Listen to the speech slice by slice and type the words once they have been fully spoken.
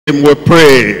We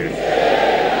pray.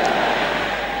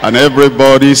 And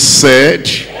everybody said,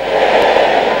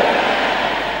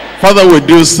 Father, we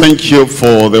do thank you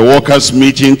for the workers'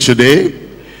 meeting today.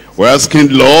 We're asking,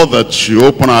 Lord, that you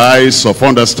open our eyes of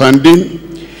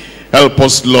understanding. Help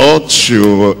us, Lord,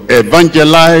 to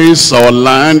evangelize our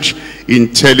land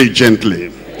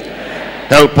intelligently.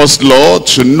 Help us, Lord,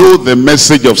 to know the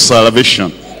message of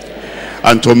salvation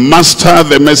and to master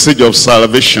the message of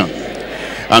salvation,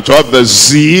 and to have the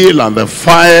zeal and the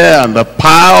fire and the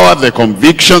power, the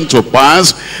conviction to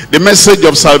pass the message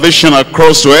of salvation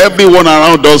across to everyone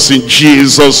around us in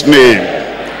Jesus' name.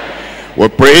 We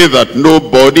pray that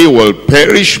nobody will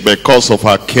perish because of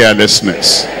our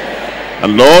carelessness.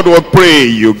 And Lord, we pray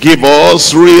you give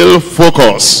us real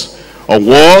focus on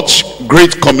what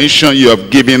great commission you have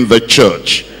given the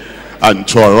church, and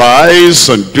to arise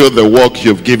and do the work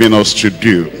you've given us to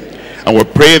do. And we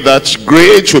pray that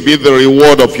great will be the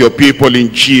reward of your people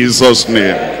in Jesus'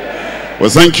 name. We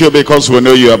thank you because we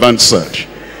know you have answered.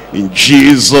 In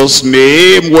Jesus'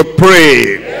 name we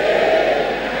pray.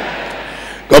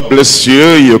 God bless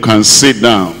you. You can sit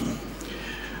down.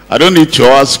 I don't need to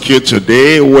ask you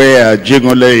today where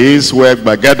Jingole is, where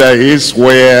Bagada is,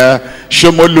 where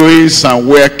Shomolu is, and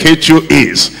where Ketu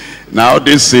is. Now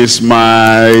this is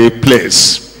my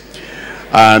place.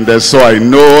 And so I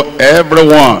know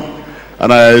everyone.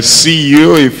 And I see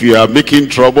you. If you are making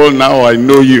trouble now, I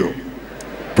know you.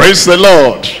 Praise the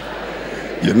Lord.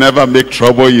 You never make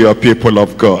trouble, you are people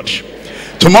of God.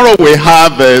 Tomorrow we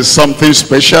have something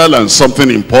special and something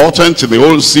important in the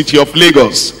whole city of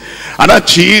Lagos. And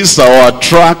that is our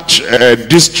tract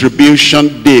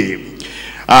distribution day.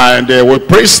 And we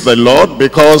praise the Lord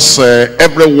because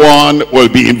everyone will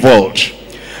be involved.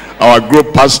 Our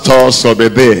group pastors will be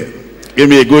there. Give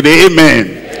me a good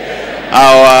amen.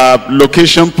 Our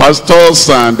location pastors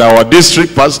and our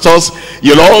district pastors,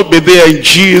 you'll all be there in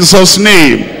Jesus'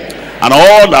 name. And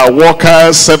all our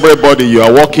workers, everybody, you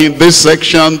are working this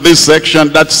section,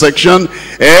 that section,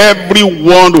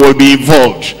 everyone will be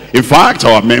involved. In fact,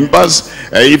 our members,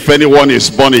 if anyone is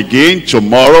born again,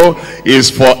 tomorrow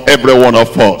is for every one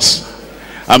of us.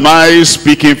 Am I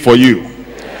speaking for you?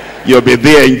 You'll be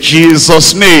there in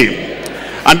Jesus' name.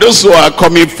 And those who are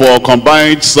coming for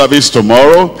combined service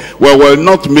tomorrow, we will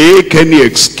not make any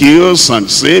excuse and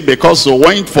say, because we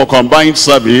went for combined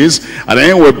service and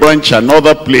then we branch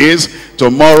another place,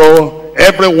 tomorrow,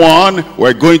 everyone,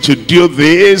 we're going to do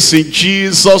this in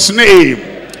Jesus' name.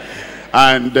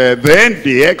 And then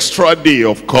the extra day,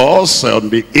 of course, on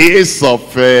the 8th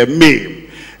of May.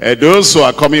 Those who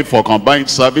are coming for combined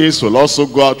service will also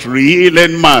go out real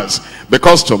en masse,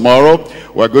 because tomorrow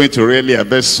we're going to really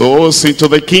harvest souls into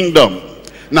the kingdom.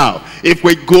 Now, if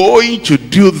we're going to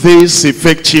do this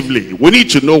effectively, we need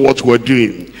to know what we're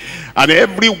doing. And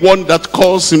everyone that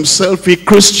calls himself a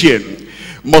Christian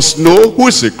must know who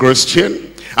is a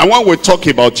Christian. And when we talk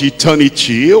about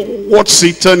eternity, what's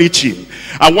eternity?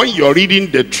 And when you're reading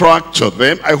the tract to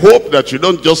them, I hope that you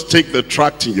don't just take the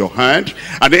tract in your hand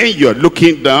and then you're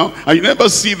looking down and you never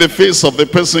see the face of the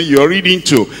person you're reading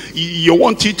to. You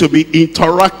want it to be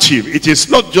interactive. It is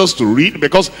not just to read,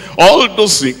 because all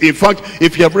those things, in fact,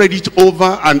 if you have read it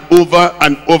over and over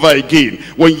and over again,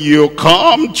 when you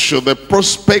come to the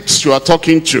prospects you are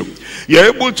talking to,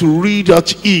 you're able to read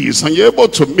at ease, and you're able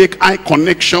to make eye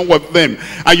connection with them,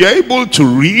 and you're able to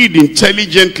read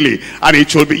intelligently. And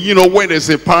it will be, you know, when there's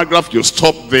a paragraph, you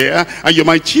stop there, and you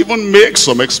might even make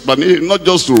some explanation, not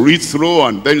just to read through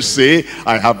and then say,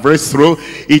 I have read through.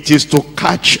 It is to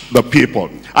catch the people,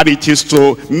 and it is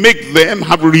to make them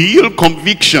have real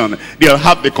conviction. They'll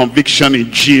have the conviction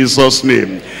in Jesus'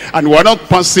 name. And we're not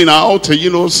passing out,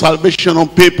 salvation on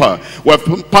paper. We're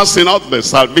passing out the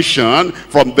salvation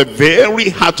from the very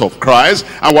heart of Christ,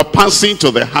 and we're passing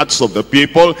to the hearts of the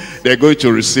people. They're going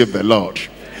to receive the Lord.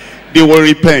 They will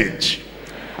repent.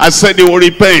 I said they will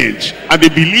repent, and they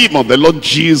believe on the Lord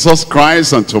Jesus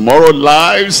Christ, and tomorrow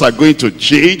lives are going to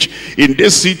change in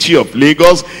this city of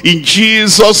Lagos in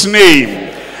Jesus' name.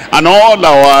 And all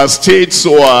our states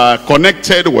who are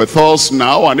connected with us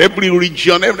now, and every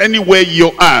region, anywhere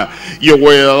you are, you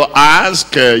will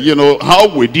ask,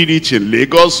 how we did it in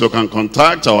Lagos. You can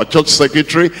contact our church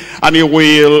secretary, and he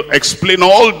will explain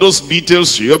all those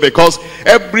details to you, because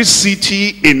every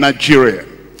city in Nigeria,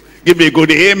 give me a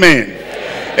good amen.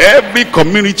 Every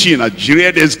community in Nigeria,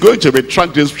 there's going to be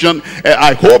tract distribution.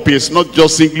 I hope it's not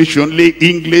just English only.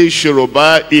 English,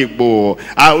 Yoruba, Igbo,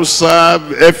 Hausa,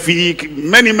 Efik,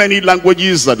 many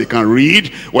languages that they can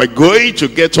read. We're going to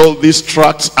get all these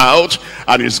tracts out,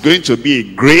 and it's going to be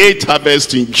a great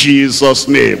harvest in Jesus'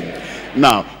 name.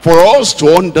 Now, for us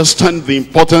to understand the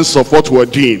importance of what we're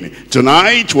doing,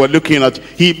 tonight we're looking at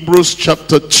Hebrews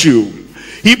chapter 2.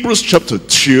 Hebrews chapter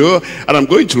 2, and I'm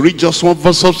going to read just one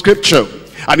verse of scripture.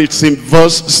 And it's in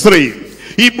verse 3.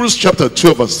 Hebrews chapter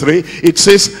 2 verse 3, it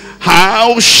says,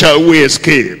 how shall we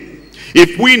escape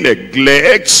if we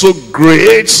neglect so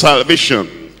great salvation,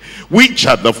 which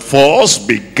at the first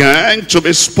began to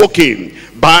be spoken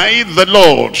by the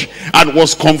Lord, and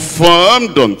was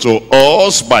confirmed unto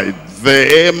us by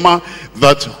them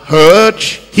that heard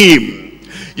him.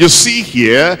 You see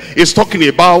here, it's talking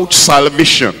about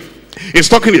salvation. It's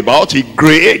talking about a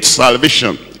great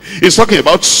salvation. It's talking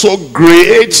about so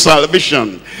great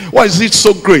salvation. Why is it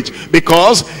so great?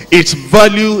 Because its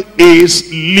value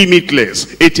is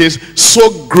limitless. It is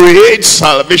so great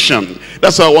salvation.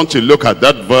 That's why I want to look at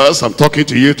that verse. I'm talking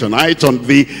to you tonight on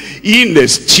the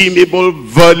inestimable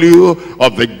value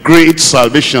of the great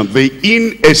salvation. The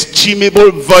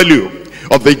inestimable value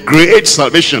of the great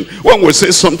salvation. When we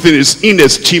say something is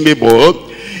inestimable,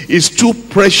 it's too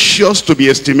precious to be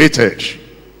estimated.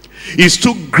 It's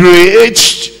too great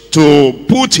to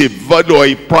put a value or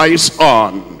a price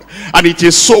on. And it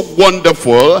is so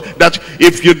wonderful that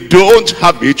if you don't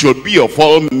have it, you'll be of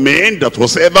all men that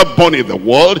was ever born in the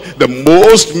world the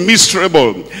most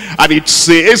miserable. And it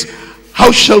says,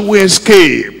 how shall we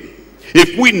escape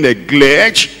if we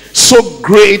neglect so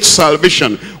great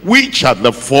salvation, which at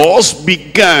the first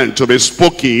began to be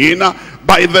spoken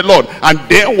by the Lord, and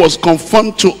then was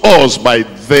confirmed to us by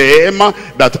them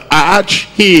that heard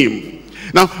him.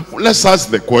 Now, let's ask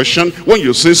the question, when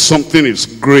you say something is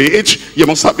great, you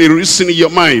must have a reason in your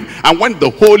mind. And when the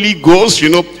Holy Ghost, you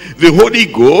know, the Holy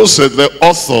Ghost is the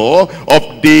author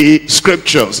of the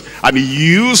scriptures. And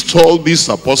he used all these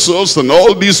apostles and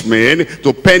all these men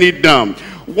to pen it down.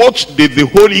 What did the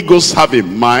Holy Ghost have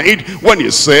in mind when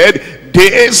he said,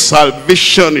 their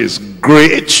salvation is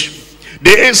great?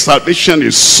 Their salvation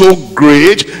is so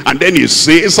great. And then he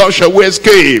says, how shall we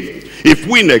escape if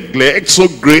we neglect so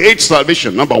great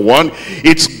salvation? Number one,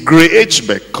 it's great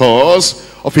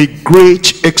because of a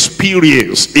great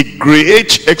experience. A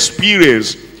great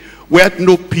experience. We had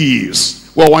no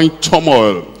peace. We were in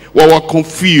turmoil. We were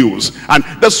confused. And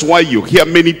that's why you hear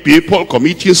many people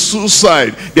committing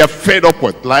suicide. They are fed up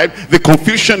with life. The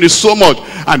confusion is so much.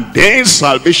 And then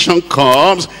salvation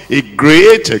comes. A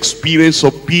great experience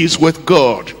of peace with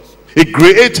God. A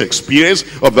great experience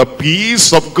of the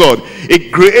peace of God. A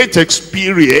great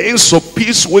experience of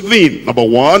peace within. Number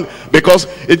one, because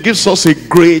it gives us a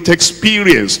great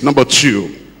experience. Number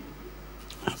two,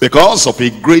 because of a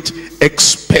great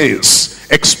expense.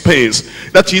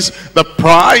 That is, the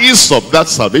price of that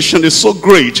salvation is so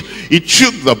great. It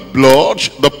took the blood,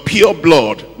 the pure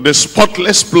blood, the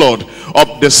spotless blood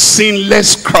of the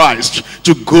sinless Christ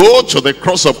to go to the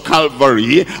cross of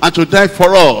Calvary and to die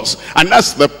for us. And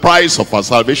that's the price of our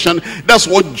salvation. That's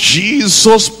what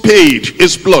Jesus paid,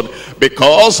 his blood,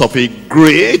 because of a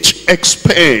great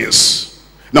expense.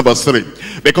 Number three,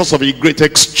 because of a great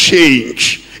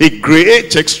exchange. A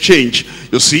great exchange.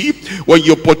 You see, when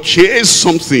you purchase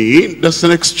something, there's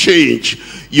an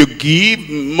exchange. You give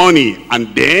money,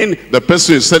 and then the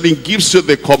person is selling gives you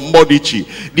the commodity.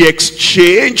 The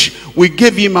exchange, we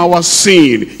gave him our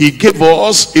sin. He gave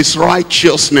us his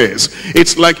righteousness.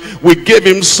 It's like we gave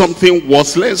him something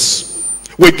worthless.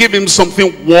 We gave him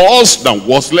something worse than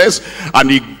worthless,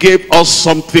 and he gave us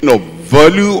something of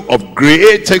value, of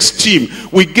great esteem.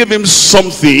 We gave him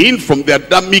something from the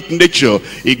Adamic nature.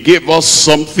 He gave us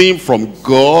something from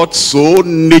God's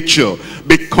own nature.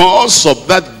 Because of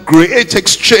that great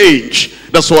exchange,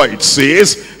 that's why it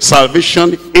says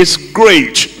salvation is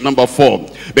great. Number four,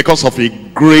 because of a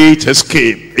great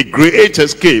escape. A great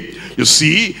escape. You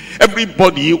see,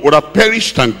 everybody would have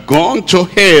perished and gone to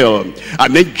hell.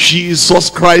 And then Jesus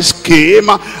Christ came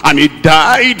and he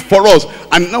died for us.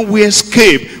 And now we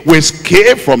escape. We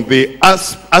escape from the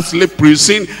earthly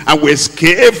prison, and we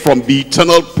escape from the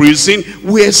eternal prison.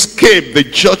 We escape the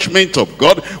judgment of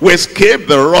God. We escape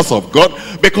the wrath of God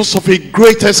because of a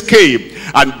great escape.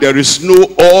 And there is no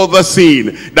other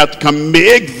thing that can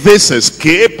make this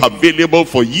escape available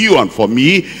for you and for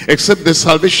me except the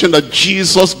salvation that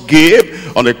Jesus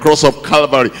gave on the cross of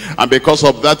Calvary. And because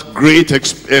of that great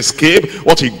escape,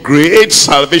 what a great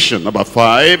salvation. Number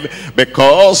five,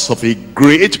 because of a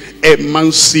great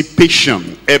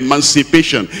emancipation.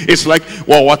 Emancipation. It's like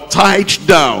we were tied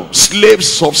down,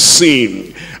 slaves of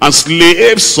sin and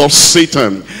slaves of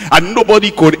Satan, and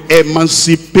nobody could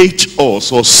emancipate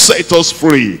us or set us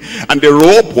free. And the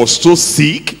rope was too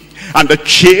thick, And the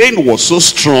chain was so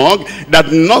strong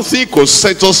that nothing could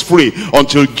set us free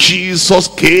until Jesus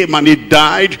came and he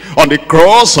died on the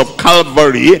cross of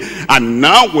Calvary. And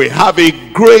now we have a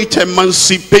great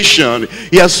emancipation.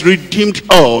 He has redeemed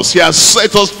us. He has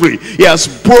set us free. He has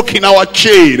broken our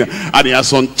chain. And he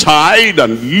has untied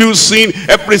and loosened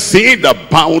everything that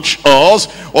bound us.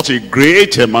 What a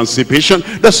great emancipation.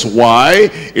 That's why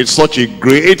it's such a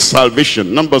great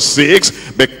salvation. Number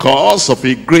 6, because of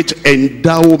a great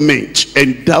endowment.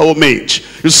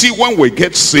 Endowment. You see, when we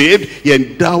get saved, he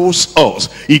endows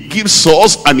us. He gives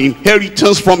us an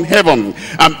inheritance from heaven.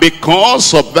 And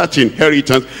because of that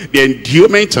inheritance, the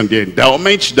endowment and the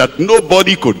endowment that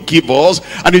nobody could give us,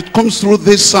 and it comes through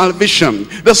this salvation.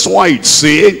 That's why it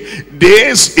says,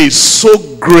 this is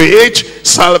so great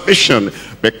salvation.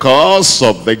 Because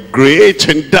of the great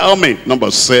endowment. Number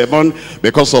 7,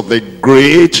 because of the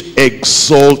great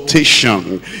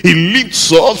exaltation. He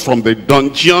lifts us from the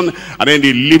dungeon, and then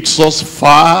he lifts us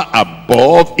far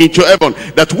above into heaven,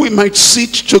 that we might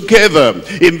sit together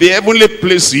in the heavenly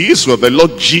places with the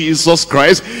Lord Jesus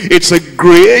Christ. It's a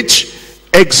great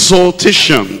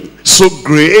exaltation. So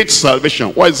great salvation.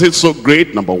 Why is it so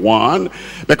great? Number 1,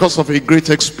 because of a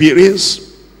great experience.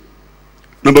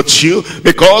 Number 2,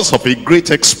 because of a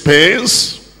great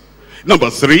expense.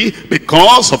 Number 3,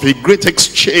 because of a great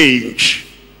exchange.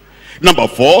 Number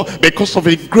 4, because of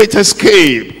a great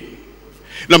escape.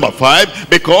 Number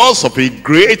 5, because of a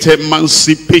great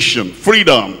emancipation,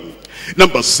 freedom.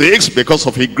 Number 6, because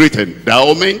of a great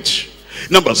endowment.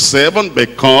 Number 7,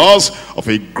 because of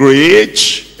a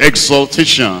great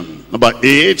exaltation. Number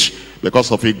 8,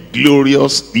 because of a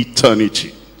glorious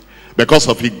eternity. Because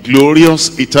of a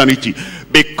glorious eternity.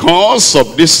 Because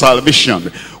of this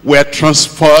salvation, we are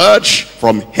transferred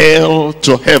from hell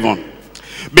to heaven.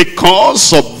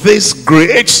 Because of this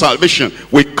great salvation,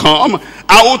 we come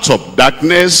out of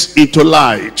darkness into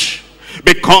light.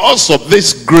 Because of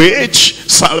this great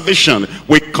salvation,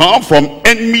 we come from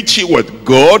enmity with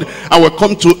God, and we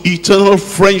come to eternal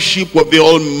friendship with the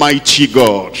Almighty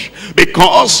God.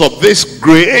 Because of this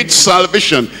great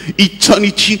salvation,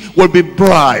 eternity will be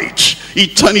bright.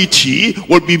 Eternity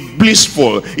will be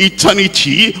blissful.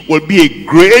 Eternity will be a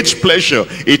great pleasure.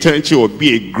 Eternity will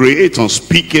be a great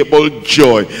unspeakable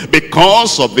joy.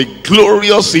 Because of the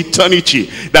glorious eternity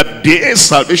that this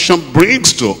salvation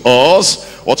brings to us.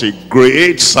 What a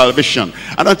great salvation.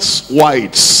 And that's why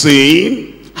it's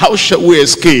saying, how shall we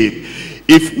escape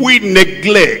if we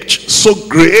neglect so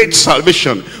great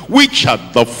salvation, which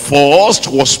at the first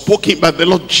was spoken by the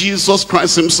Lord Jesus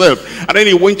Christ himself? And then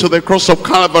he went to the cross of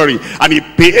Calvary, and he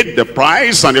paid the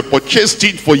price, and he purchased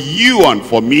it for you and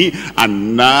for me.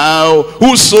 And now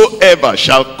whosoever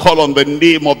shall call on the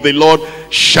name of the Lord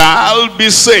shall be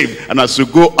saved. And as you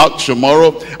go out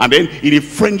tomorrow, and then in a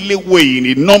friendly way, in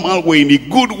a normal way, in a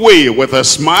good way, with a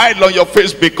smile on your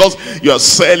face, because you are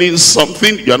selling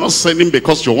something. You are not selling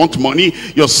because you want money.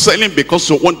 You're selling because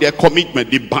you want their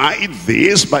commitment. They buy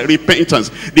this by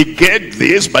repentance. They get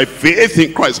this by faith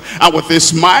in Christ. And with a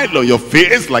smile on your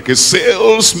face, like a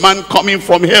salesman coming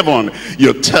from heaven,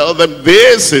 you tell them,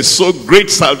 this is so great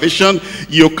salvation.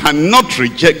 You cannot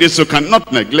reject this. You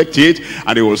cannot neglect it.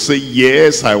 And they will say,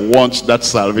 yes, I want that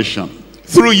salvation.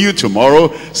 Through you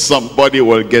tomorrow, somebody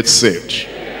will get saved.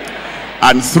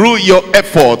 And through your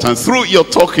effort, and through your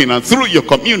talking, and through your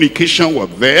communication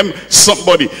with them,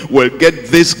 somebody will get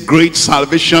this great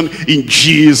salvation in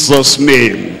Jesus'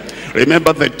 name.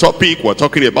 Remember the topic we're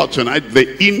talking about tonight,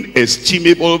 the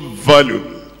inestimable value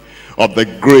of the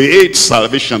great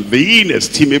salvation. The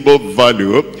inestimable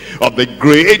value of the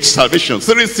great salvation.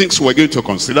 3 things we're going to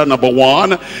consider. Number 1,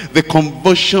 the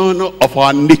conversion of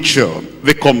our nature.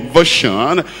 The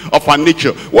conversion of our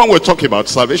nature. When we're talking about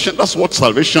salvation, that's what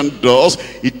salvation does.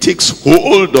 It takes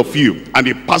hold of you, and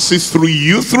it passes through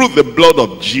you, through the blood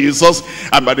of Jesus.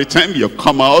 And by the time you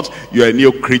come out, you're a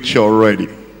new creature already.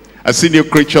 I see new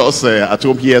creatures at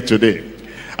home here today.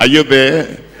 Are you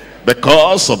there?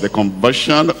 Because of the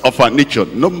conversion of our nature.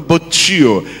 Number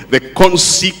 2, the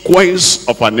consequence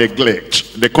of our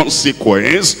neglect. The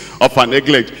consequence of our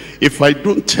neglect. If I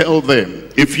don't tell them,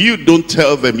 if you don't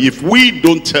tell them, if we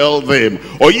don't tell them,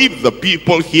 or if the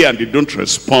people here and they don't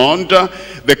respond,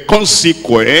 the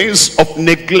consequence of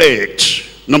neglect.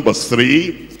 Number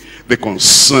 3, the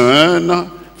concern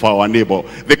for our neighbor.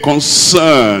 The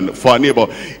concern for our neighbor.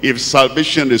 If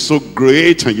salvation is so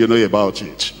great and you know about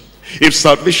it, if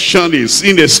salvation is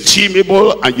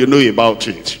inestimable and you know about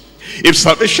it, if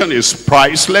salvation is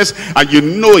priceless and you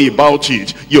know about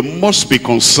it, you must be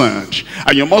concerned.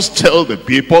 And you must tell the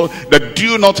people that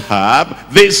do not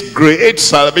have this great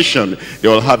salvation. They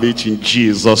will have it in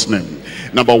Jesus' name.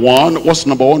 Number one, what's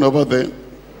number one over there?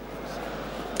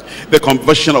 The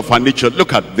conversion of our nature.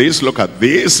 Look at this, look at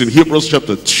this. In Hebrews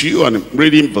chapter 2, and I'm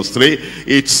reading verse 3,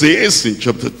 it says in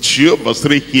chapter 2, verse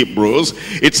 3, Hebrews,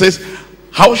 it says,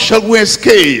 how shall we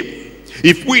escape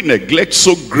if we neglect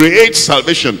so great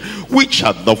salvation, which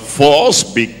at the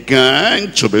first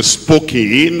began to be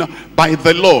spoken by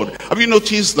the Lord? Have you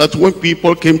noticed that when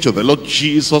people came to the Lord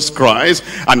Jesus Christ,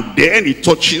 and then it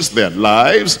touches their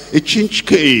lives, a change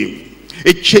came.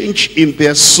 A change in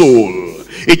their soul.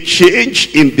 A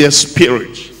change in their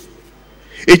spirit.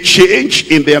 A change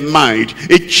in their mind.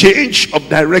 A change of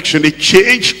direction. A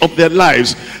change of their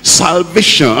lives.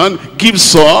 Salvation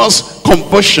gives us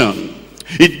conversion.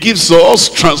 It gives us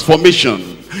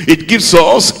transformation. It gives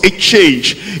us a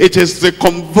change. It is the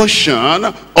conversion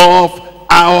of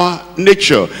our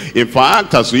nature. In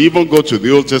fact, as we even go to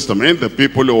the Old Testament, the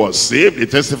people who were saved, they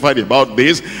testified about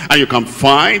this, and you can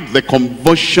find the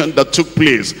conversion that took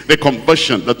place. The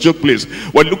conversion that took place.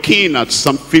 We're looking at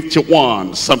Psalm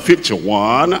 51. Psalm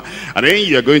 51, and then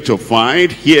you're going to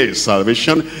find, here is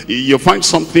salvation. You find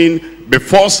something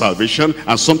before salvation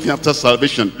and something after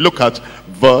salvation. Look at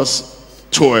verse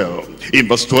 12. In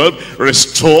verse 12,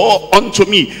 restore unto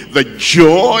me the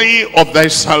joy of thy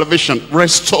salvation.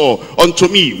 Restore unto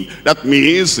me. That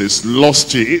means he's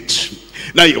lost it.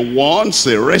 Now he wants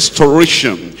a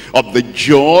restoration of the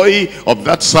joy of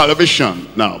that salvation.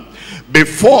 Now,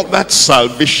 before that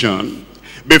salvation,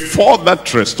 before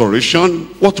that restoration,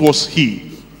 what was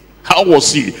he? How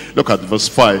was he? Look at verse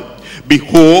 5.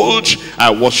 Behold, I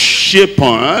was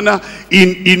shapen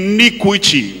in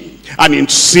iniquity, and in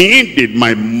sin did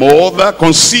my mother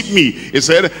conceive me. He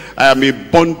said, I am a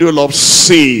bundle of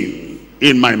sin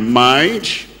in my mind,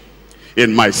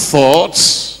 in my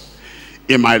thoughts,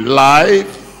 in my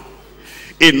life,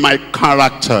 in my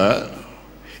character,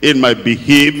 in my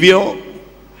behavior.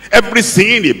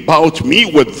 Everything about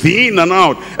me, within and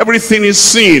out, everything is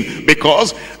sin,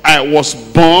 because I was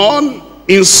born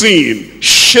in sin,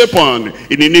 shapen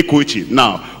in iniquity.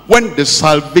 Now, when the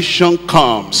salvation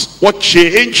comes, what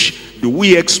change do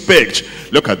we expect?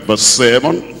 Look at verse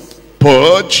 7.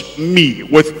 Purge me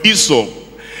with hyssop,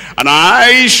 and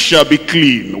I shall be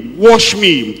clean. Wash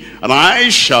me, and I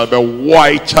shall be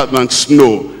whiter than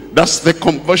snow. That's the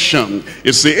conversion.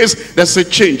 It says there's a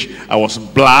change. I was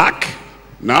black,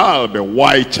 now I'll be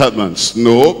whiter than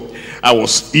snow. I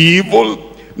was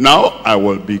evil, now I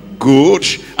will be good.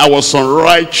 I was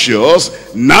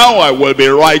unrighteous, now I will be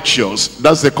righteous.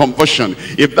 That's the conversion.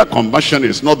 If that conversion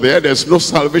is not there, there's no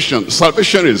salvation.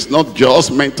 Salvation is not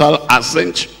just mental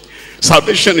assent.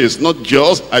 Salvation is not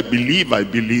just I believe.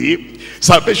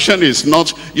 Salvation is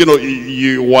not,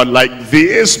 you were like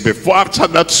this before, after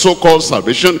that so-called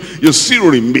salvation, you still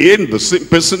remain the same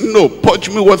person. No, purge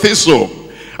me with hyssop,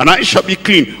 and I shall be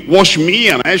clean. Wash me,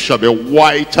 and I shall be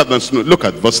whiter than snow. Look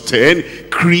at verse 10.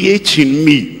 Create in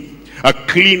me a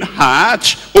clean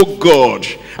heart, O God,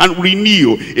 and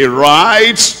renew a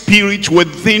right spirit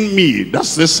within me.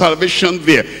 That's the salvation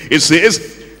there. It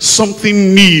says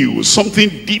something new,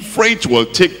 something different will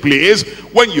take place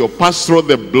when you pass through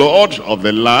the blood of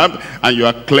the Lamb, and you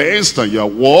are cleansed, and you are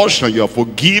washed, and you are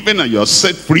forgiven, and you are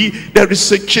set free. There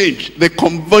is a change, the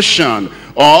conversion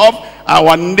of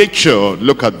our nature.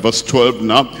 Look at verse 12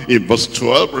 now. In verse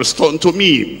 12, restore unto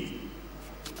me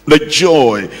the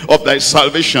joy of thy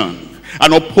salvation,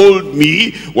 and uphold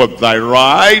me with thy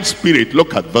right spirit.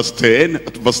 Look at verse 10,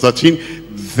 at verse 13.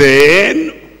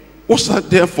 Then, what's that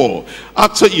there for?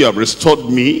 After you have restored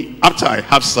me, after I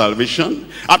have salvation,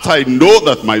 after I know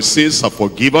that my sins are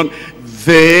forgiven,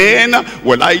 then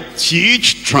will I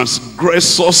teach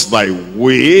transgressors thy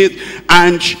way,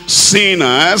 and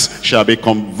sinners shall be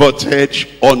converted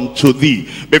unto thee.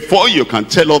 Before you can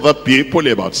tell other people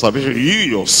about salvation,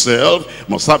 you yourself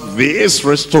must have this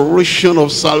restoration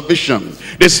of salvation,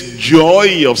 this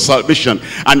joy of salvation,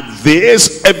 and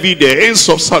this evidence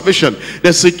of salvation.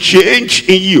 There's a change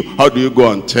in you. How do you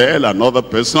go and tell another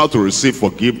person how to receive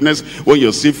forgiveness when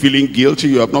you're still feeling guilty?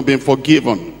 You have not been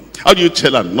forgiven. How do you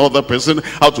tell another person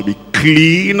how to be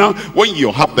clean when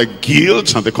you have the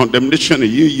guilt and the condemnation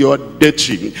in you? You are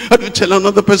dirty. How do you tell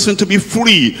another person to be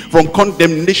free from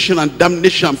condemnation and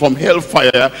damnation, from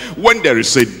hellfire, when there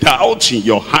is a doubt in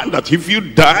your hand that if you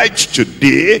died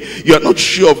today, you are not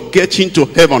sure of getting to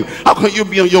heaven? How can you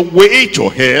be on your way to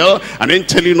hell and then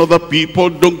telling other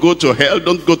people, don't go to hell,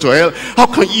 don't go to hell? How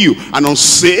can you, an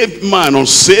unsaved man,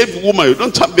 unsaved woman, you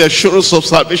don't have the assurance of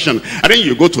salvation, and then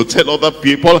you go to tell other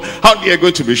people how they are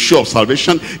going to be sure of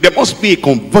salvation? There must must be a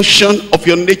conversion of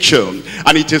your nature.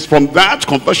 And it is from that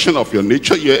conversion of your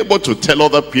nature you're able to tell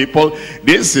other people,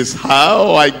 this is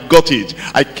how I got it.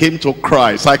 I came to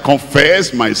Christ. I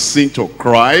confessed my sin to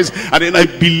Christ. And then I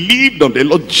believed on the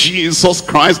Lord Jesus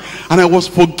Christ. And I was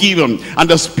forgiven. And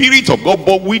the Spirit of God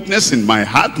bore witness in my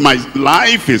heart. My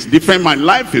life is different. My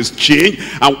life is changed.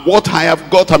 And what I have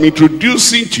got, I'm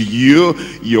introducing to you.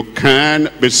 You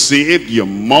can be saved. You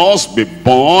must be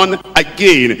born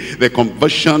again. The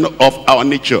conversion of our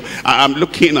nature. I'm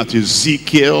looking at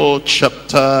Ezekiel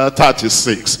chapter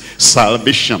 36.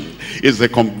 Salvation is the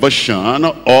conversion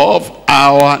of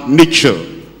our nature.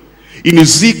 In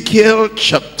Ezekiel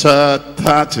chapter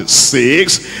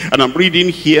 36, and I'm reading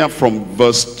here from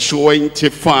verse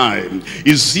 25.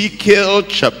 Ezekiel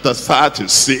chapter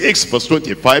 36, verse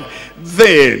 25.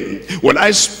 Then will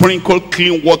I sprinkle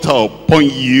clean water upon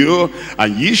you,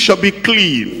 and ye shall be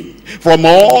clean. From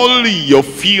all your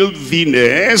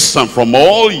filthiness and from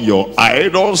all your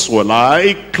idols will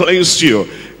I cleanse you.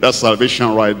 That's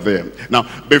salvation right there. Now,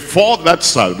 before that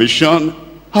salvation,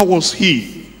 how was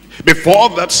he? Before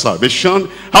that salvation,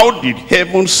 how did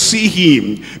heaven see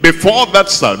him? Before that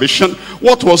salvation,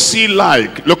 what was he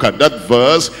like? Look at that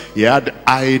verse. He had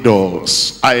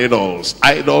idols.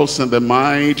 Idols in the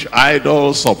mind.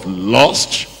 Idols of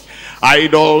lust.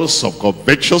 Idols of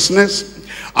covetousness.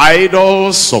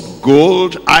 Idols of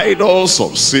gold. Idols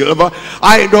of silver.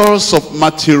 Idols of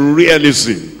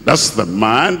materialism. That's the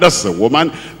man, that's the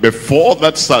woman before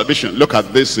that salvation. Look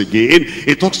at this again.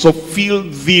 It talks of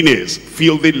filthiness,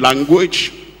 filthy language,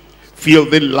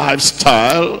 filthy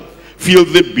lifestyle,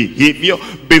 filthy behavior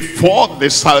before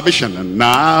the salvation. And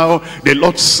now the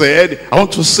Lord said, I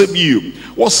want to save you.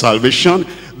 What salvation?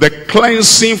 The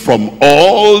cleansing from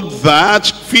all that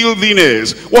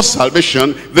filthiness. What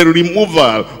salvation? The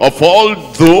removal of all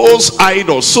those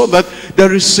idols, so that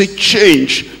there is a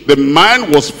change. The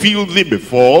man was filthy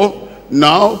before,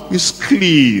 now he's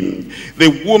clean.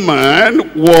 The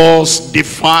woman was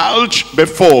defiled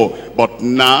before, but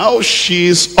now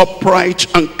she's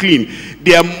upright and clean.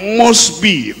 There must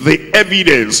be the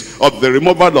evidence of the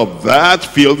removal of that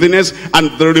filthiness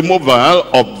and the removal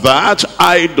of that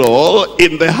idol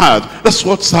in the heart. That's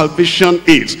what salvation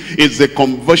is. It's the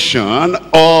conversion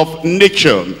of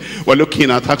nature. We're looking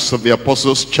at Acts of the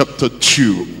Apostles chapter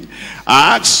 2.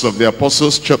 Acts of the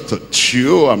Apostles chapter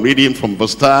 2. I'm reading from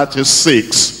verse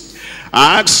 36.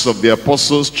 Acts of the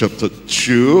Apostles chapter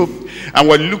 2. And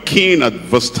we're looking at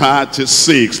verse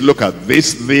 36. Look at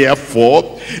this.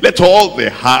 Therefore, let all the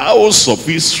house of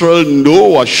Israel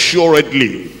know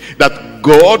assuredly that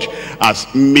God has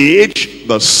made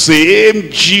the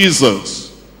same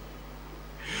Jesus,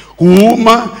 whom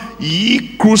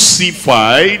ye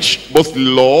crucified, both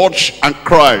Lord and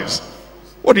Christ.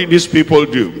 What did these people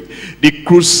do? They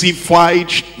crucified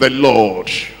the Lord.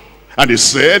 And they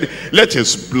said, let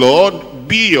his blood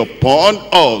be upon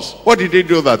us. What did they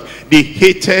do that? They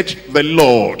hated the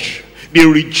Lord. They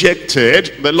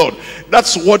rejected the Lord.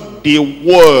 That's what they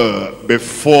were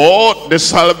before the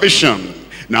salvation.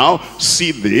 Now,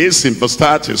 see this in verse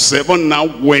 37. Now,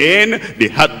 when they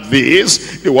had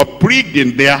this, they were pricked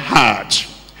in their heart.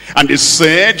 And they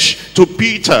said to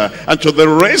Peter and to the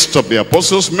rest of the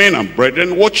apostles, men and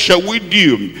brethren, what shall we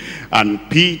do? And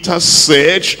Peter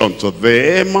said unto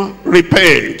them,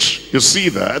 repent. You see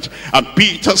that? And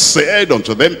Peter said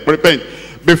unto them, repent.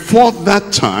 Before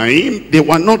that time, they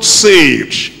were not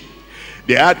saved.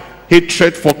 They had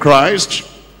hatred for Christ.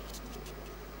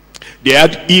 They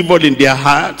had evil in their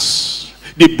hearts.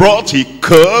 They brought a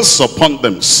curse upon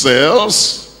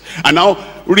themselves. And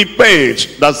now,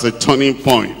 repent. That's the turning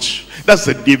point. That's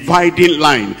the dividing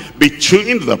line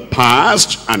between the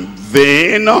past and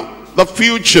then the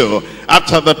future.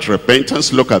 After that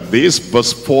repentance, look at this,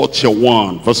 verse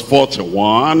 41. Verse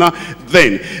 41.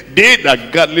 Then they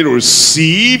that gladly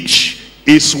received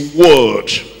his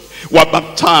word were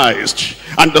baptized,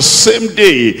 and the same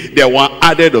day there were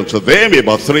added unto them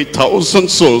about 3,000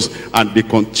 souls, and they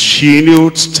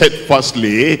continued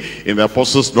steadfastly in the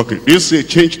apostles' doctrine. Do you see a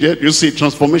change there? Do you see a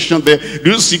transformation there?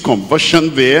 Do you see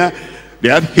conversion there? They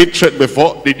had hatred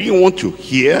before. They didn't want to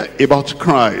hear about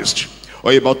Christ,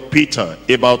 or about Peter,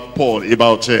 about Paul,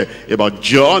 about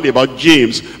John, about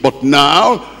James. But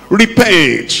now,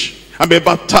 repent and be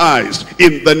baptized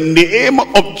in the name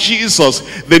of Jesus.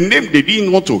 The name they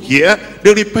didn't want to hear,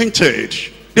 they repented.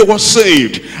 They were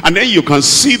saved. And then you can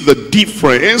see the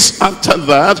difference after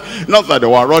that. Not that they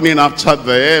were running after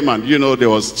them and they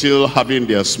were still having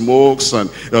their smokes and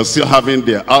they were still having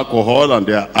their alcohol and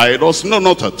their idols. No,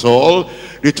 not at all.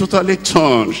 They totally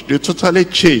turned. They totally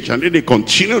changed. And then they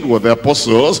continued with the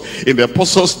apostles in the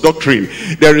apostles' doctrine.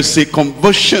 There is a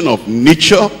conversion of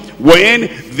nature when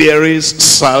there is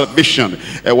salvation.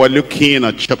 We're looking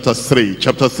at chapter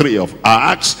 3 of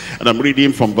Acts, and I'm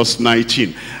reading from verse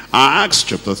 19. Acts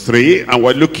chapter 3, and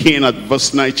we're looking at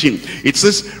verse 19. It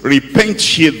says,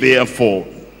 repent ye therefore,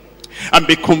 and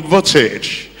be converted,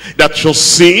 that your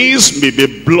sins may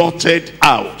be blotted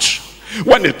out,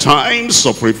 when the times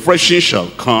of refreshing shall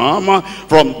come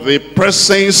from the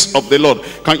presence of the Lord.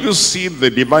 Can you see the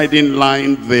dividing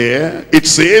line there? It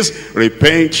says,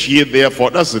 repent ye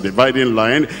therefore. That's the dividing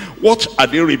line. What are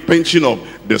they repenting of?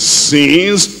 The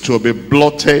sins to be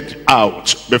blotted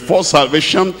out. Before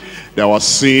salvation, there were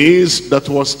sins that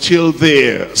were still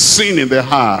there. Sin in the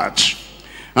heart,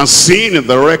 and sin in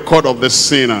the record of the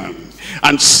sinner,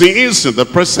 and sins in the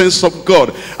presence of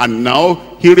God. And now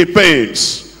he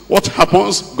repents. What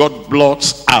happens? God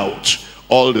blots out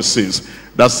all the sins.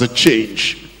 That's the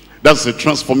change. That's the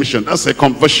transformation. That's the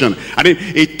conversion. And then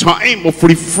a time of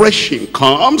refreshing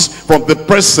comes from the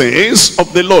presence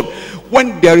of the Lord.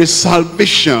 When there is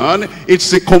salvation,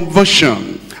 it's a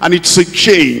conversion. And it's a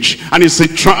change. And it's a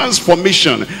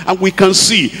transformation. And we can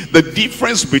see the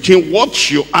difference between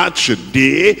what you are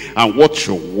today and what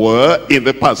you were in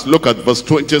the past. Look at verse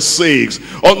 26.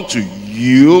 Unto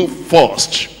you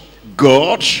first,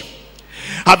 God,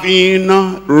 having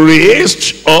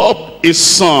raised up his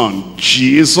son,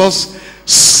 Jesus,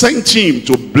 sent him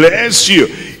to bless you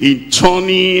in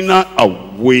turning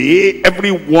away every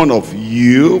one of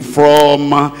you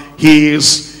from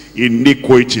his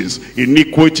iniquities.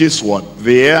 Iniquities were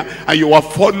there, and you were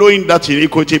following that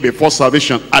iniquity before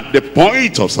salvation. At the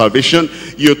point of salvation,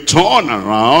 you turn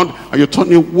around and you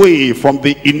turn away from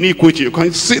the iniquity. You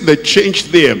can see the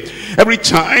change there. Every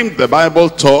time the Bible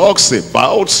talks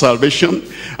about salvation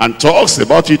and talks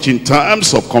about it in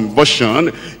terms of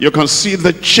conversion, you can see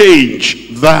the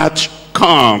change that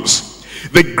comes.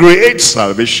 The great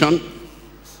salvation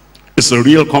is a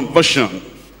real conversion.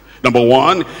 Number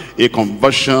one, a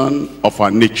conversion of our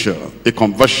nature. A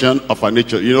conversion of our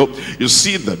nature. You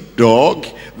see the dog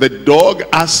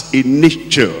has a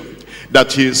nature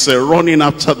that is running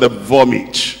after the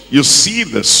vomit. You see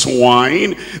the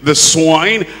swine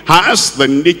has the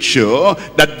nature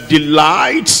that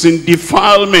delights in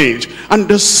defilement. And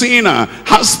the sinner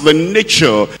has the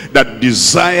nature that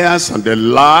desires and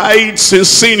delights in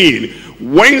sinning.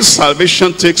 When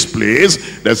salvation takes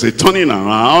place, there's a turning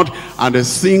around, and the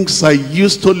things I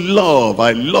used to love,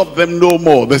 I love them no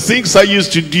more. The things I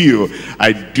used to do,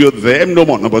 I do them no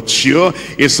more. Number two,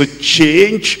 it's a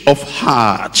change of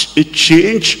heart. A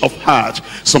change of heart.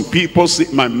 Some people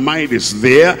say, my mind is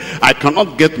there, I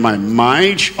cannot get my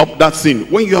mind up that thing.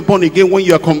 When you are born again, when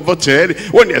you are converted,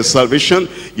 when there's salvation,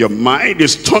 your mind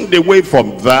is turned away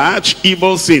from that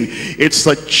evil thing. It's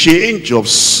a change of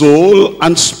soul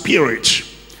and spirit.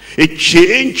 A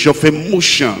change of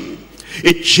emotion,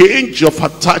 a change of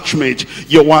attachment.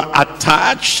 You were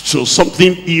attached to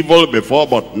something evil before,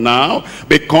 but now,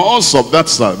 because of that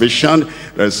salvation,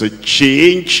 there's a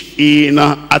change in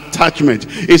attachment.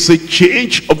 It's a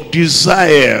change of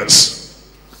desires.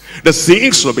 The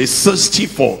things will be thirsty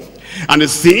for, and the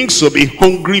things will be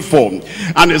hungry for.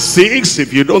 And the things,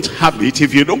 if you don't have it,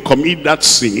 if you don't commit that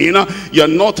sin, you're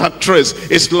not at rest.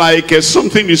 It's like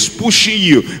something is pushing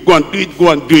you. Go and do it,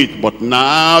 go and do it. But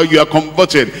now you are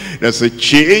converted. There's a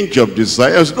change of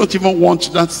desires. You don't even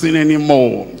want that thing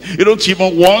anymore. You don't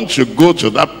even want to go to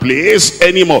that place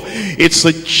anymore. It's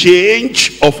a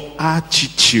change of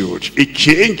attitude. A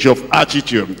change of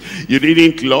attitude. You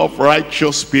didn't love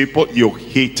righteous people, you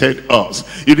hated us.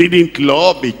 You didn't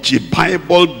love a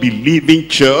Bible-believing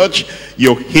church,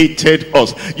 you hated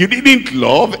us. You didn't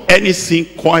love anything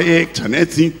quiet and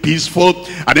anything peaceful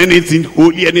and anything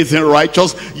holy, anything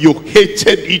righteous. You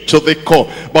hated it to the core.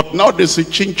 But now there's a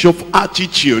change of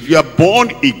attitude. You are born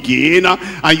again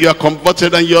and you are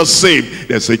converted and you are saved.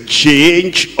 There's a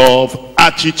change of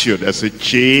attitude. There's a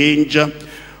change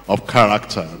of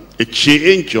character, a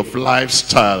change of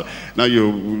lifestyle. Now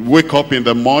you wake up in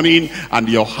the morning and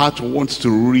your heart wants to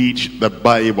read the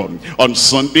Bible. On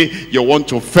Sunday, you want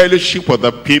to fellowship with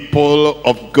the people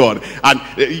of God. And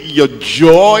your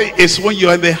joy is when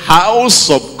you're in the house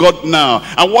of God now.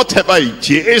 And whatever it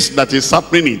is that is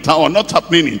happening in town or not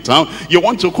happening in town, you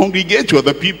want to congregate with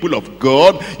the people of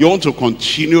God. You want to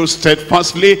continue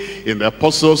steadfastly in the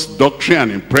apostles' doctrine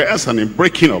and in prayers and in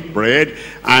breaking of bread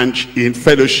and in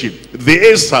fellowship.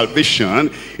 This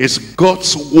salvation is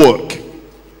God's work.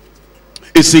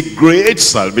 It's a great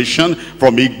salvation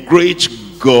from a great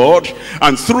God,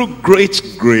 and through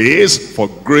great grace for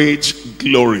great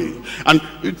glory. And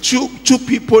two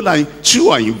people are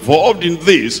involved in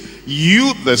this.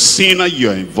 You, the sinner, you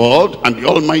are involved, and the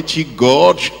Almighty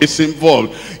God is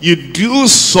involved. You do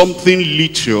something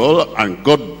little, and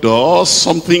God does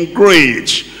something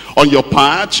great. On your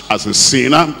part, as a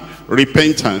sinner,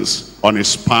 repentance. On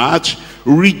his part,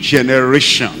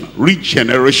 regeneration.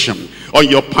 On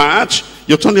your part,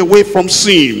 you turn away from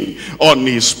sin. On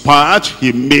his part,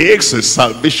 he makes a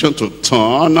salvation to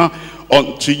turn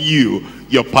unto you.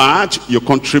 Your part, you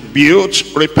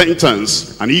contribute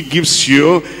repentance, and he gives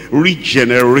you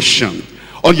regeneration.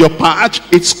 On your part,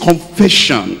 it's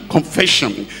confession.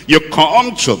 You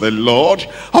come to the Lord.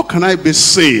 How can I be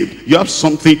saved? You have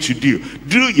something to do.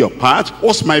 Do your part.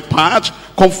 What's my part?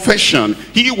 Confession.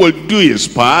 He will do his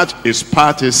part. His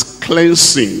part is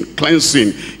cleansing.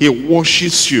 He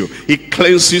washes you. He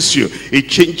cleanses you. He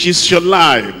changes your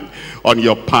life. On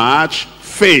your part,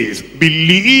 faith.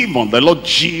 Believe on the Lord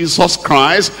Jesus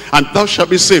Christ and thou shalt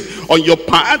be saved. On your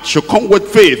part, you come with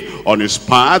faith. On his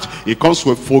part, it comes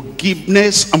with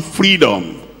forgiveness and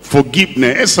freedom.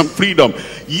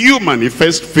 You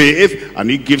manifest faith and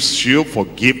he gives you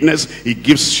forgiveness. He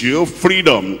gives you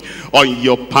freedom. On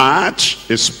your part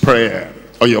is prayer.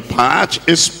 You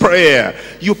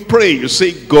pray, you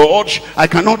say, God, I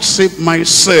cannot save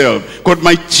myself. Could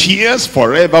my tears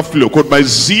forever flow? Could my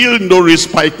zeal no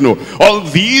respite know? All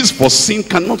these for sin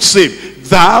cannot save.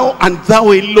 Thou and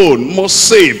thou alone must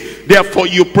save. Therefore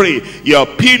you pray. You're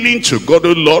appealing to God,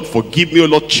 oh Lord, forgive me, oh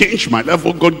Lord, change my life,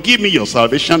 oh God, give me your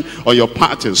salvation. On your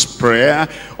part is prayer.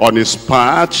 On his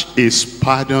part is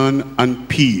pardon and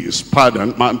peace.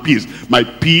 Pardon and peace. My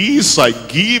peace I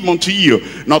give unto you,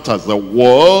 not as the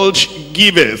world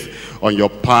giveth. On your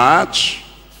part,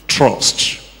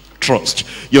 trust.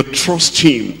 You trust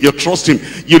him.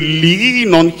 You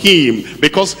lean on him,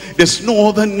 because there's no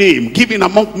other name given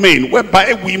among men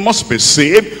whereby we must be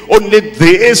saved. Only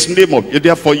this name of you.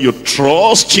 Therefore you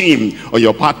trust him. On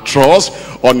your part, trust.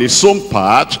 On his own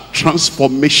part,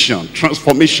 transformation.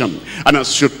 And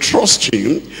as you trust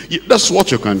him, that's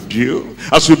what you can do.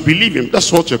 As you believe him,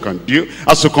 that's what you can do.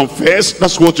 As you confess,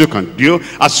 that's what you can do.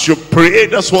 As you pray,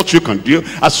 that's what you can do.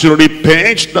 As you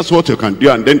repent, that's what you can do.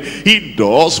 And then he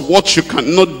does what you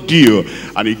cannot do,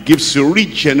 and he gives you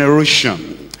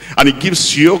regeneration, and he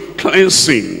gives you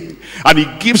cleansing, and he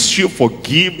gives you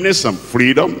forgiveness and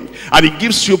freedom, and he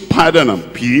gives you pardon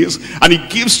and peace, and he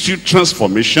gives you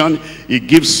transformation. He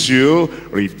gives you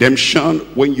redemption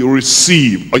when you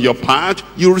receive. On your part,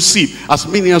 you receive. As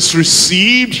many as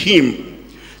received him,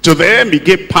 to them he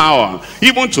gave power,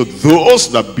 even to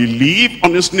those that believe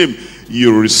on his name.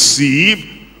 You receive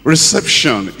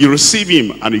reception. You receive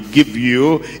him, and he gives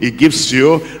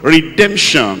you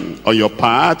redemption. On your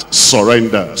part,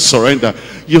 surrender.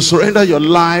 You surrender your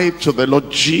life to the Lord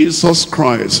Jesus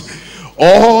Christ.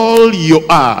 All you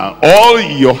are, all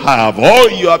you have, all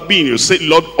you have been, you say,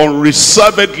 Lord,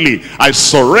 unreservedly I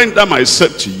surrender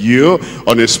myself to you.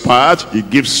 On his part, he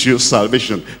gives you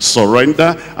salvation.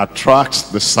 Surrender attracts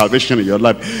the salvation in your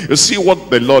life. You see what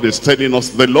the Lord is telling us?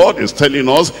 The Lord is telling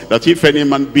us that if any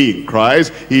man be in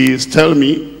Christ, he is telling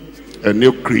me, a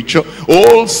new creature.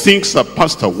 All things are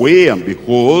passed away, and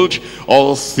behold,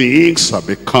 all things have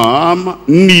become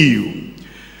new.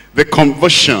 The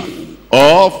conversion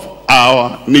of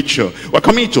our nature. We're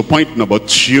coming to point number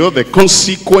 2, the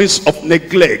consequence of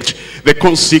neglect. The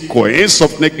consequence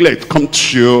of neglect. Come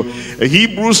to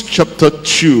Hebrews chapter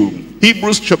 2.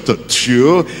 Hebrews chapter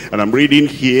 2, and I'm reading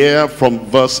here from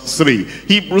verse 3.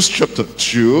 Hebrews chapter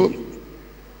 2,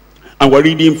 and we're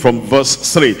reading from verse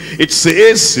 3. It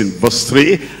says in verse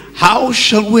 3, how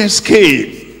shall we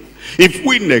escape if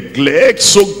we neglect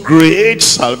so great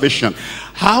salvation?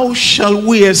 How shall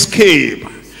we escape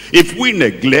if we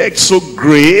neglect so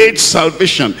great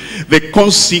salvation? The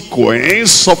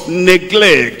consequence of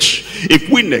neglect. If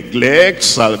we neglect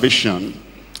salvation,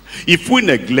 if we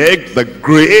neglect the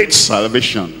great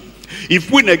salvation,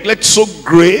 if we neglect so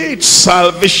great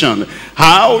salvation,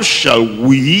 how shall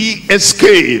we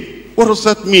escape? What does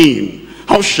that mean?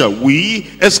 How shall we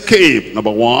escape?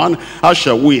 Number one, how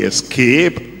shall we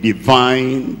escape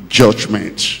divine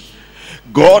judgment?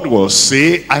 God will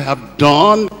say, I have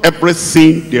done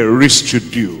everything there is to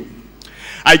do.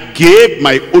 I gave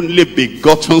my only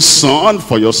begotten son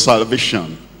for your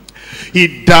salvation.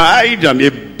 He died and he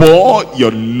bore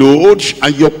your load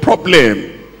and your problem.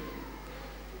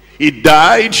 He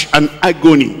died in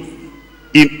agony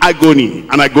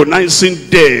and agonizing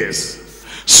death,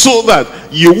 so that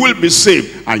you will be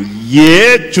saved. And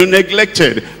yet you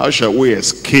neglected. How shall we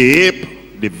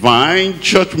escape divine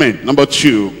judgment? Number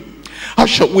two, how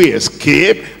shall we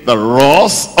escape the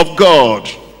wrath of God,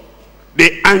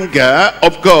 the anger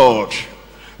of God,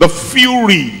 the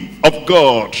fury of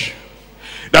God?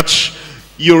 That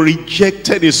you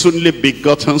rejected his only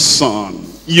begotten son.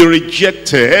 You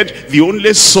rejected the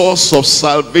only source of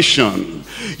salvation.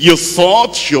 You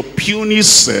thought your puny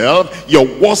self, your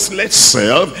worthless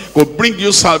self, could bring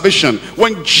you salvation.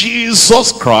 When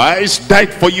Jesus Christ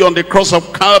died for you on the cross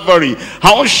of Calvary,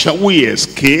 how shall we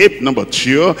escape? Number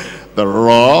two, the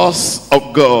wrath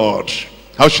of God.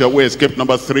 How shall we escape?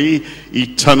 Number three,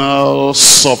 eternal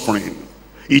suffering.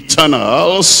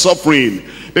 Eternal suffering.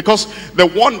 Because the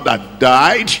one that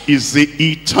died is the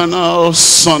eternal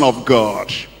Son of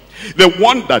God. The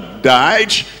one that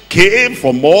died came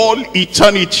from all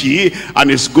eternity and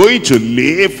is going to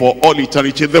live for all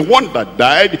eternity. The one that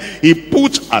died, he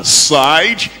put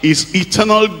aside his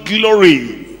eternal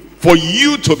glory for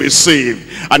you to be saved.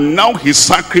 And now he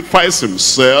sacrificed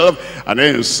himself, and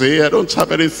then you say, I don't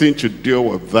have anything to do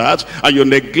with that. And you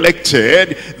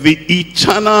neglected the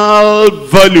eternal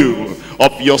value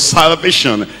of your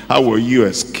salvation. How will you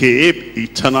escape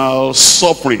eternal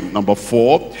suffering? Number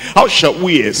four, how shall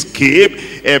we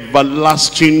escape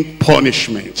everlasting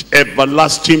punishment?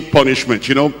 Everlasting punishment.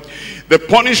 You know, the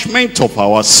punishment of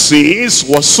our sins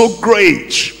was so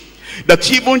great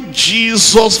that even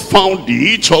Jesus found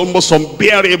it almost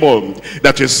unbearable,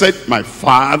 that he said, my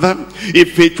Father,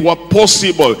 if it were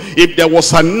possible, if there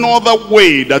was another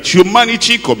way that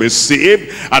humanity could be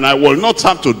saved, and I will not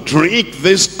have to drink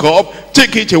this cup,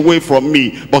 take it away from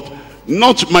me, but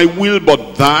not my will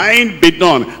but thine be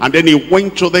done. And then he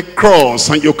went to the cross,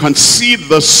 and you can see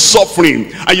the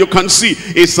suffering, and you can see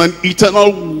it's an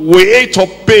eternal weight of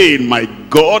pain. My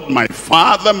God, my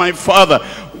Father,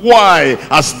 why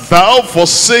hast thou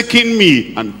forsaken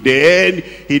me? And then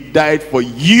he died for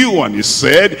you, and he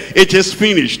said, it is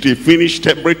finished. He finished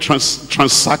every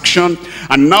transaction,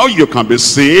 and now you can be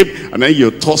saved. And then you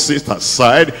toss it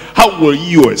aside. How will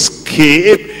you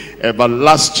escape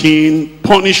everlasting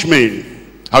punishment?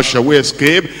 How shall we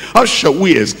escape? How shall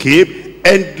we escape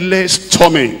endless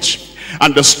torment?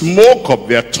 And the smoke of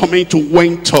their torment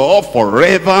went up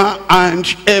forever and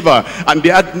ever, and they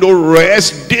had no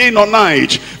rest day nor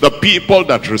night. The people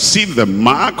that received the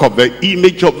mark of the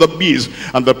image of the beast,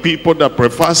 and the people that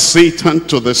prefer Satan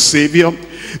to the Savior,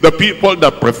 the people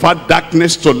that prefer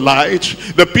darkness to light,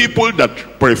 the people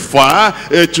that prefer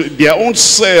to their own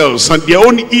selves and their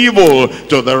own evil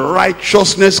to the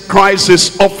righteousness Christ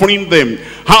is offering them.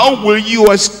 How will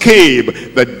you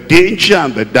escape the danger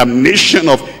and the damnation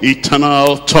of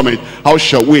eternal torment? How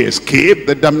shall we escape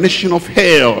the damnation of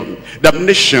hell?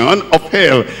 Damnation of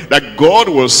hell, that God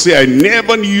will say, I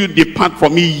never knew you, depart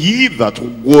from me, ye that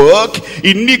work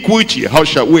iniquity. How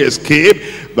shall we escape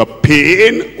the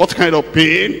pain? What kind of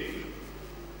pain?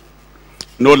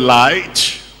 No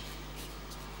light.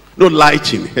 No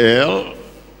light in hell.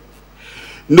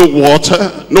 No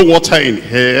water in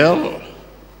hell.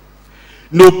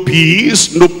 No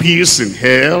peace in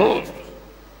hell.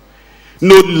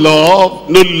 No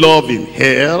love in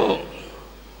hell.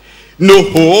 No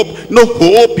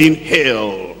hope in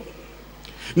hell.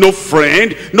 No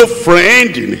friend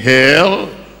in hell.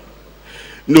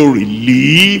 No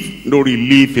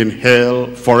relief in hell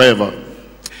forever.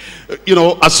 You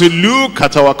know, as you look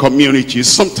at our community,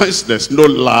 sometimes there's no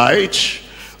light.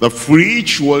 The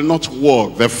fridge will not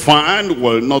work. The fan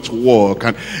will not work.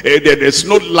 And there's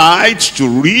no light to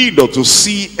read or to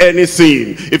see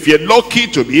anything. If you're lucky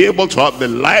to be able to have the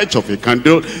light of a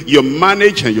candle, you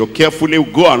manage and you carefully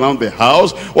go around the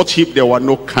house. What if there were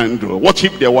no candle? What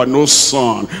if there were no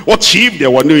sun? What if there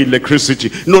were no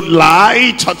electricity? No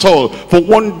light at all for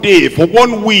one day, for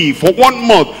 1 week, for 1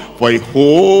 month, for a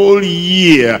whole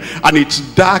year, and it's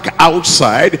dark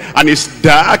outside and it's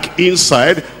dark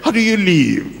inside. How do you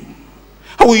live?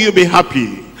 How will you be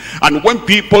happy? And when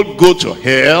people go to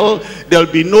hell, there'll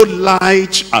be no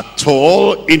light at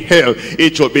all in hell.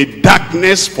 It will be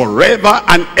darkness forever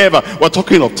and ever. We're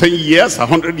talking of 10 years,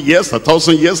 100 years,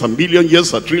 1,000 years, 1,000,000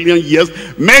 years, 1,000,000,000 years,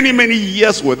 many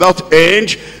years without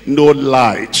end. No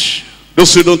light.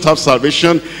 Those who don't have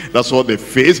salvation, that's what they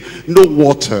face. No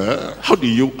water. How do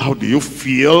you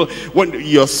feel when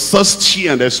you're thirsty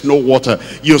and there's no water?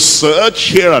 You search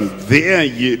here and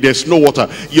there, there's no water.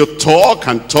 You talk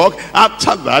and talk.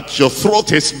 After that, your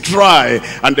throat is dry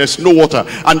and there's no water.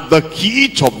 And the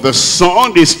heat of the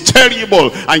sun is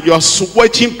terrible and you are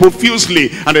sweating profusely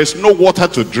and there's no water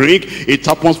to drink. It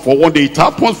happens for one day, it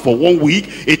happens for 1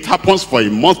 week, it happens for a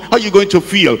month. How are you going to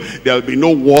feel? There'll be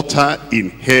no water in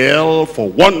hell for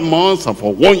 1 month, and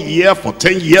for 1 year, for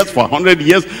 10 years, for 100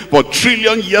 years, for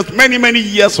trillion years, many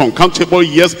years, uncountable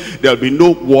years. There'll be no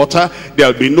water,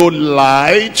 there'll be no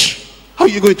light. How are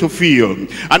you going to feel?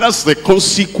 And that's the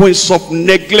consequence of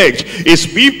neglect. It's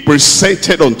being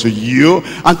presented unto you,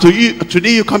 and to you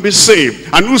today you can be saved.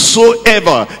 And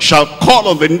whosoever shall call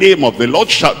on the name of the Lord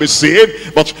shall be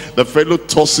saved. But the fellow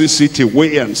tosses it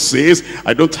away and says,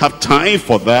 I don't have time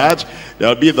for that.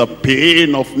 There'll be the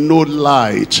pain of no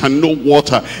light and no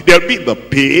water. There'll be the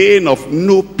pain of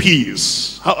no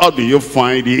peace. How do you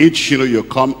find it? You know, you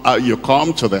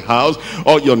come to the house,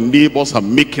 all your neighbors are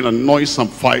making a noise and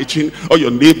fighting. All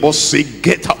your neighbors say,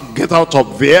 get out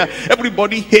of there.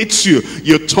 Everybody hates you.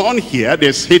 You turn here,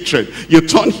 there's hatred. You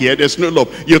turn here, there's no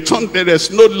love. You turn there,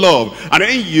 there's no love. And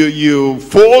then you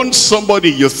phone somebody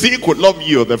you think would love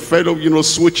you. The fellow,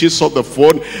 switches off the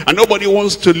phone, and nobody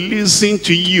wants to listen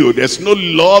to you. There's no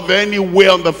love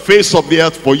anywhere on the face of the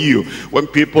earth for you. When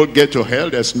people get to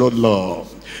hell, there's no love.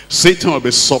 Satan will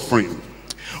be suffering.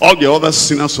 All the other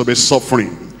sinners will be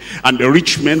suffering. And the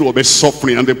rich men will be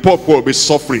suffering, and the poor will be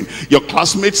suffering. Your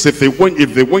classmates, if they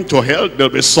went to hell, they'll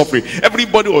be suffering.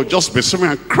 Everybody will just be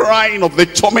suffering and crying of the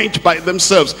torment by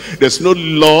themselves. There's no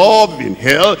love in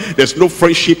hell. There's no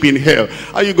friendship in hell.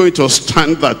 How are you going to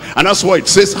stand that? And that's why it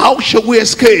says, how shall we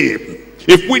escape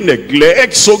if we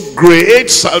neglect so great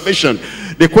salvation?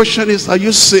 The question is, are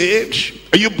you saved?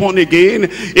 Are you born again?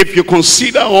 If you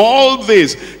consider all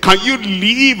this, can you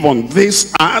live on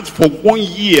this earth for 1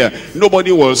 year?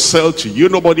 Nobody will sell to you.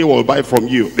 Nobody will buy from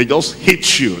you. They just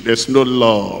hate you. There's no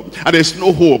love. And there's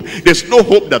no hope. There's no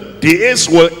hope that this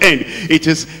will end. It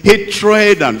is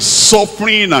hatred and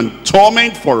suffering and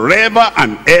torment forever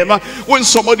and ever. When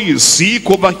somebody is sick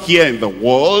over here in the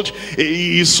world,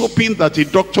 he's hoping that a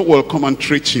doctor will come and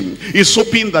treat him. He's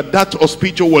hoping that that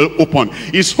hospital will open.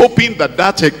 He's hoping that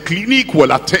that clinic will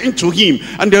attend to him.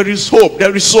 And there is hope.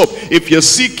 There is hope. If you're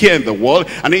sick here in the world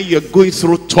and then you're going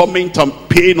through torment and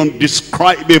pain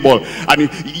undescribable, and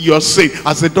you're saying,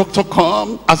 as the doctor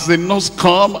come, as the nurse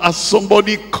come, as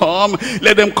somebody come,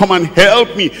 let them come and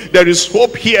help me. There is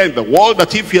hope here in the world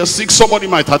that if you're sick, somebody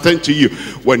might attend to you.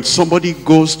 When somebody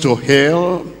goes to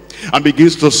hell and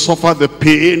begins to suffer the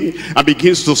pain and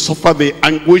begins to suffer the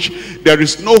anguish, there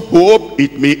is no hope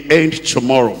it may end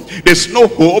tomorrow. There's no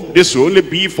hope this will only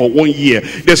be for 1 year.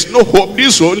 There's no hope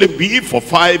this will only be for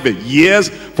 5 years,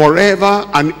 forever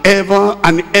and ever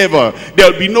and ever.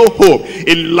 There'll be no hope.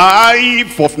 A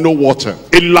life of no water,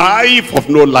 a life of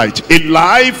no light, a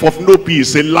life of no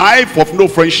peace, a life of no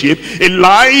friendship, a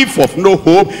life of no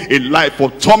hope, a life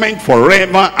of torment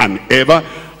forever and ever.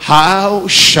 How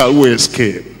shall we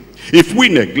escape if we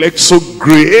neglect so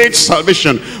great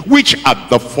salvation, which at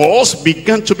the first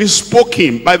began to be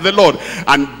spoken by the Lord?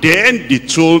 And then he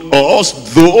told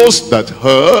us, those that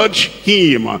heard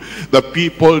him, the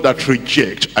people that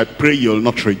reject, I pray you'll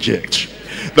not reject.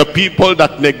 The people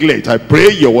that neglect, I pray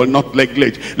you will not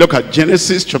neglect. Look at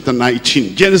Genesis chapter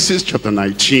 19. Genesis chapter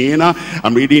 19,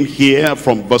 I'm reading here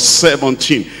from verse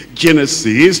 17.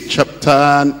 Genesis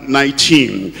chapter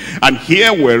 19. And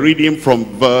here we're reading from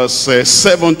verse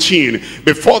 17.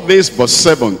 Before this, verse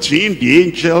 17, the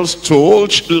angels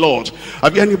told Lot,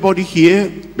 have you anybody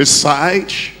here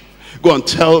besides? Go and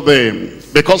tell them,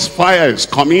 because fire is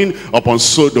coming upon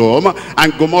Sodom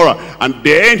and Gomorrah. And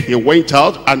then he went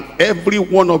out, and every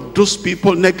one of those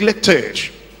people neglected.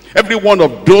 Every one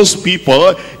of those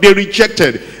people, they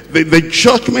rejected. The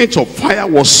judgment of fire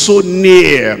was so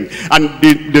near,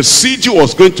 and the city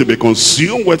was going to be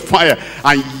consumed with fire,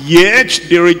 and yet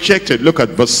they rejected. Look at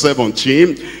verse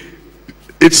 17.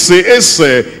 It says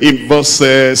in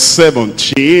verse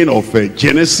 17 of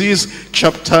Genesis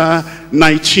chapter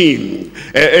 19.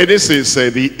 This is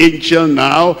the angel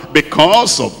now,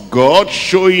 because of God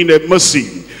showing a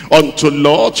mercy unto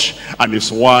Lot and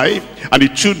his wife and the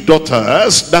 2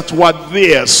 daughters that were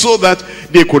there, so that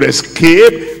they could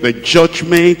escape the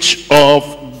judgment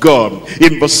of God.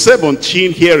 In verse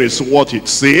 17, here is what it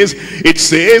says. It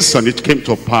says, and it came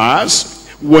to pass,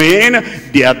 when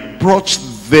they had brought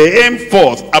them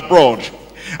forth abroad,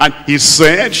 and he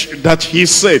said,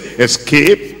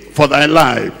 escape for thy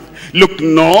life, look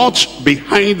not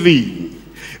behind thee,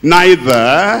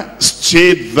 neither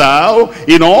stay thou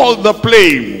in all the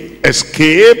plain.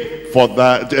 Escape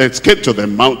to the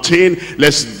mountain,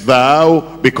 lest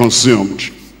thou be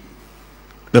consumed.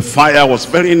 The fire was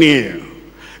very near.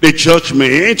 The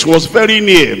judgment was very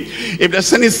near. If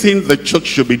there's anything the church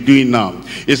should be doing now,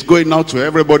 it's going out to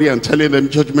everybody and telling them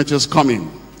judgment is coming.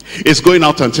 It's going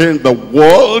out and telling the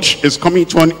world is coming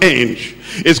to an end.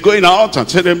 It's going out and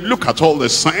telling them, look at all the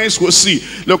signs we see.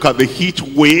 Look at the heat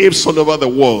waves all over the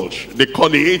world. They call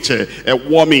it a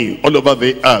warming all over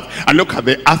the earth. And look at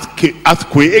the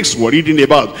earthquakes we're reading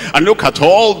about. And look at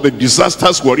all the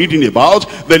disasters we're reading about.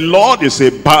 The Lord is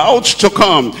about to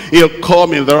come. He'll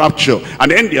come in the rapture.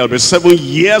 And then there'll be 7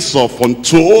 years of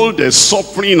untold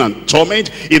suffering and torment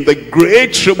in the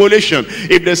great tribulation.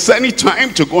 If there's any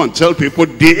time to go and tell people,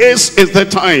 this is the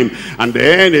time. And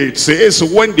then it says,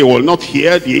 when they will not hear,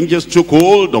 the angels took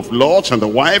hold of Lot and the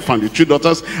wife and the 2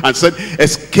 daughters and said,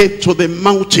 escape to the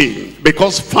mountain,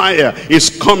 because fire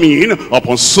is coming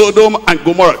upon Sodom and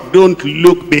Gomorrah. Don't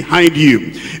look behind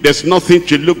you. There's nothing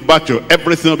to look back to.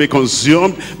 Everything will be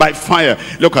consumed by fire.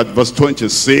 Look at verse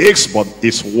 26. But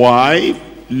his wife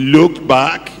looked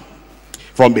back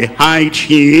from behind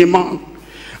him,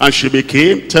 and she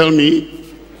became, tell me,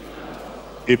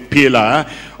 a pillar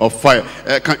of fire.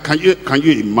 Can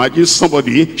you imagine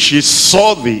somebody? She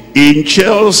saw the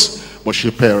angels, but she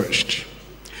perished.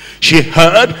 She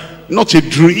heard not a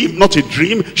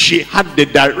dream. She had the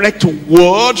direct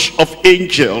word of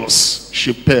angels.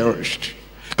 She perished.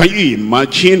 Can you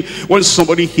imagine when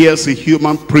somebody hears a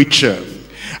human preacher,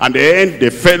 and then the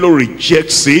fellow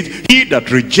rejects it? He that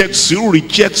rejects you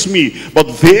rejects me. But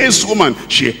this woman,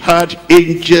 she heard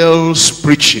angels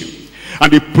preaching.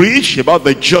 And they preached about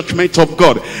the judgment of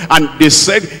God. And they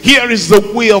said, here is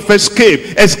the way of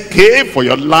escape. Escape for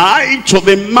your life to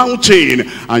the mountain.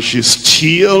 And she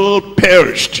still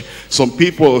perished. Some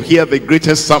people hear the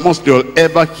greatest sermons they will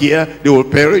ever hear, they will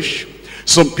perish.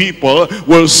 Some people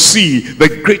will see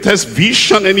the greatest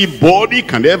vision anybody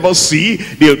can ever see,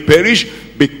 they'll perish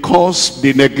because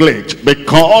they neglect.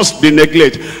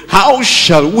 How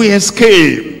shall we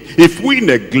escape if we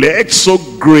neglect so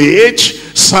great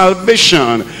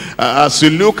salvation? As you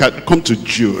look at, come to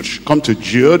Jude.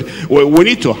 We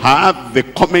need to have the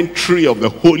commentary of the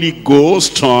Holy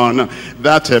Ghost on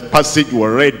that passage we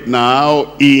read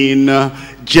now in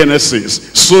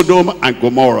Genesis. Sodom and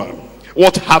Gomorrah.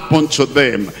 What happened to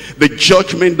them? The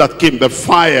judgment that came, the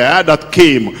fire that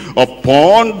came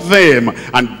upon them,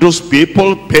 and those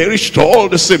people perished all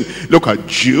the same. Look at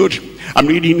Jude. I'm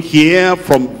reading here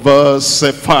from verse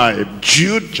 5.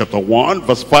 Jude chapter 1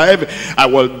 verse 5. I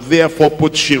will therefore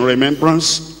put you in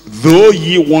remembrance, though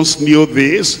ye once knew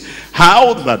this,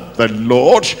 how that the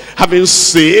Lord, having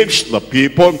saved the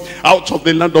people out of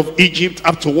the land of Egypt,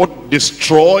 afterward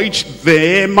destroyed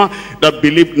them that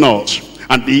believed not,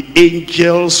 and the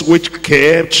angels which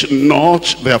kept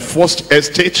not their first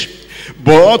estate,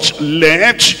 but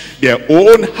left their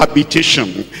own habitation,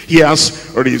 he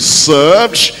has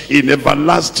reserved in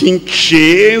everlasting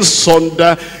chains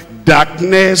under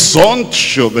darkness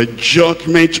unto the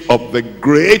judgment of the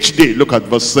great day. Look at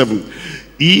verse 7.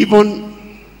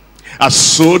 Even as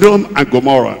Sodom and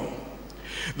Gomorrah,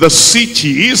 the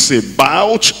cities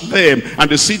about them,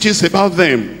 and the cities about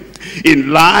them,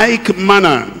 in like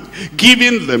manner,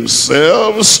 giving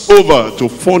themselves over to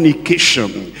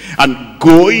fornication and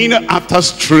going after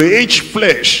strange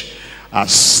flesh, are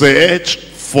set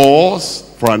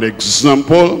forth for an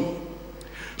example,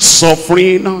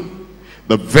 suffering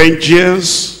the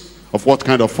vengeance of what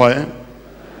kind of fire?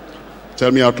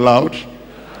 Tell me out loud.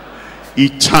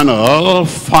 Eternal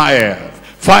fire.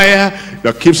 Fire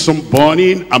that keeps on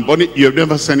burning and burning. You've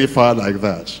never seen any fire like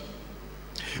that.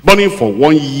 Burning for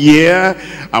 1 year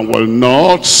and will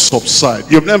not subside.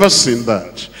 You've never seen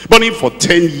that. Burning for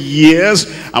 10 years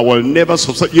and will never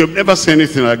subside. You've never seen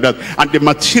anything like that. And the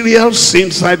materials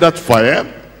inside that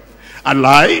fire,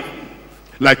 alive,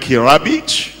 like a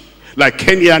rabbit, like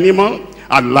any animal,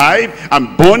 alive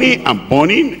and burning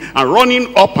and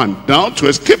running up and down to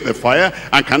escape the fire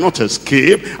and cannot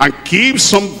escape, and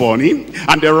keeps on burning,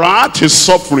 and the rat is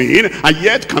suffering and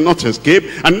yet cannot escape,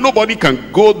 and nobody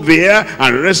can go there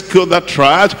and rescue that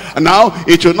rat. And now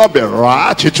it will not be a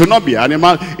rat, it will not be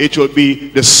animal, it will be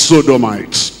the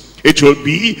Sodomites, it will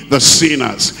be the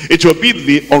sinners, it will be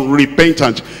the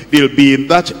unrepentant. They'll be in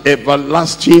that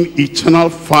everlasting eternal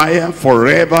fire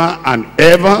forever and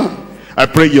ever. I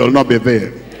pray you'll not be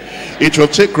there. It will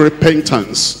take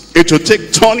repentance. It will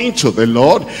take turning to the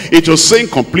Lord. It will say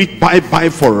complete bye-bye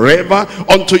forever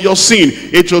unto your sin.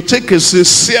 It will take a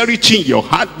sincerity in your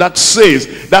heart that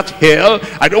says, that hell,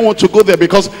 I don't want to go there,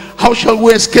 because how shall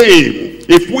we escape?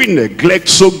 if we neglect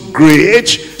so great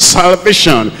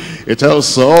salvation. It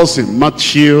tells us in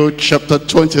Matthew chapter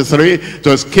 23,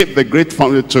 to escape the great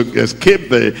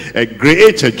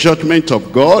great judgment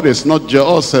of God. It's not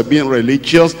just being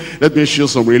religious. Let me show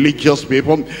some religious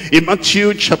people. In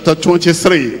Matthew chapter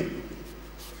 23,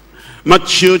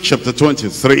 Matthew chapter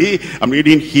 23, I'm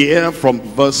reading here from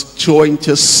verse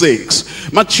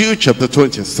 26. Matthew chapter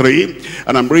 23,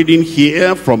 and I'm reading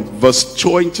here from verse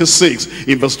 26.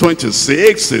 In verse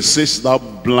 26, it says, "Thou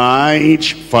blind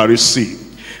Pharisee,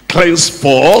 cleanse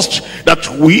first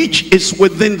that which is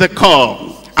within the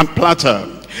cup and platter,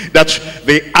 that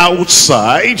the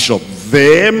outside of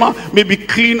them may be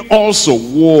clean also.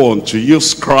 Woe unto you,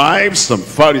 scribes and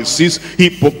Pharisees,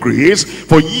 hypocrites,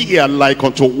 for ye are like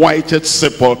unto whited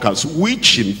sepulchres,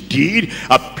 which indeed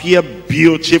appear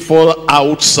beautiful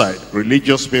outside,"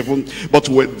 religious people, "but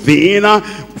within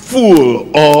full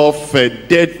of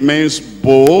dead men's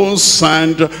bones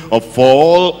and of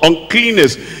all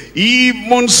uncleanness.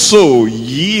 Even so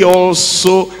ye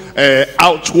also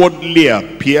outwardly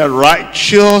appear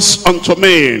righteous unto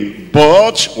men,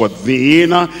 but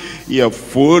within ye are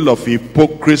full of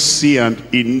hypocrisy and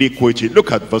iniquity."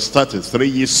 Look at verse 33.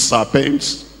 "Ye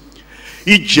serpents,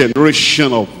 ye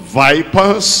generation of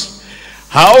vipers,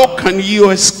 how can you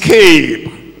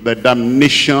escape the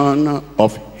damnation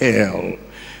of hell?"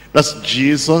 That's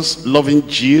Jesus, loving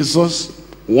Jesus,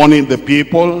 warning the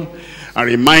people and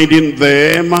reminding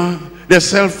them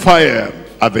there's hellfire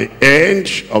at the end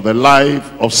of the life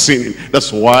of sinning.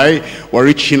 That's why we're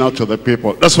reaching out to the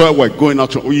people. That's why we're going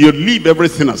out to, you leave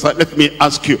everything aside. Let me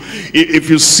ask you, if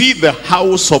you see the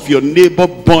house of your neighbor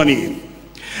burning,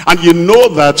 and you know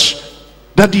that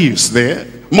daddy is there,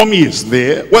 mommy is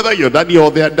there, whether your daddy or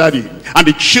their daddy, and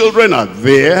the children are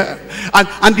there,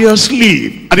 and they're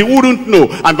asleep, and they wouldn't know,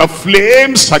 and the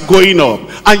flames are going up,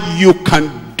 and you can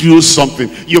do something.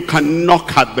 You can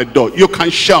knock at the door, you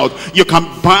can shout, you can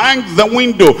bang the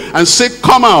window and say,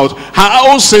 "Come out,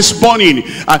 house is burning."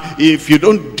 If you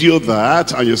don't do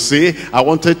that, and you say, "I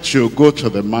wanted to go to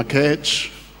the market,"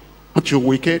 aren't you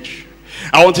wicked?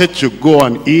 "I wanted to go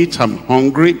and eat, I'm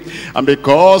hungry, and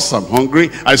because I'm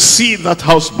hungry, I see that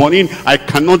house burning, I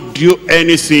cannot do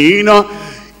anything,"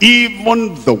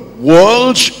 even the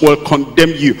world will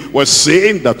condemn you. We're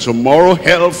saying that tomorrow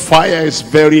hellfire is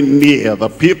very near the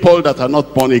people that are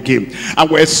not born again. And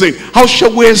we're saying, how shall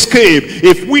we escape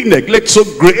if we neglect so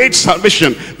great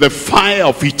salvation? The fire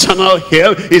of eternal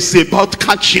hell is about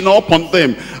catching up on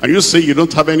them. And you say you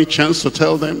don't have any chance to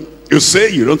tell them? You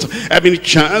say you don't have any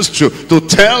chance to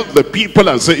tell the people,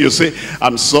 and say, you say,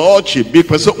 "I'm such a big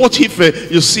person." What if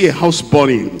you see a house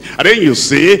burning? And then you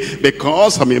say,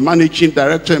 "Because I'm a managing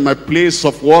director in my place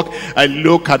of work, I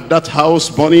look at that house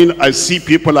burning, I see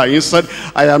people are inside.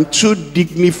 I am too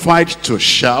dignified to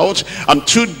shout. I'm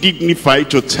too dignified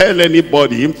to tell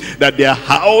anybody that their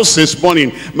house is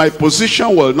burning. My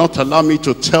position will not allow me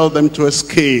to tell them to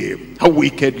escape." How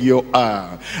wicked you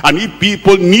are. And if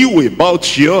people knew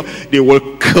about you, they will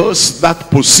curse that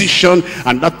position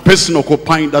and that person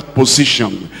occupying that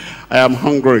position. "I am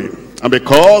hungry. And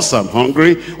because I'm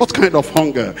hungry," what kind of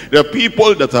hunger? There are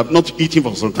people that have not eaten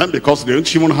for some time because they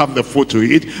don't even have the food to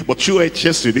eat. But you ate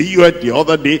yesterday, you ate the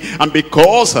other day, and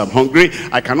because I'm hungry,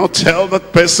 I cannot tell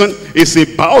that person it's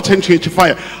about entering into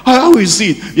fire. How is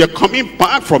it? You're coming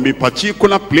back from a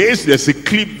particular place, there's a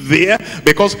cliff there,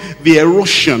 because the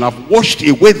erosion have washed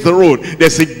away the road.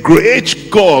 There's a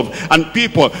great gulf, and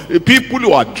people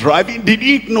who are driving, they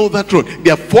didn't know that road.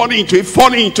 They are falling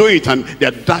into it, and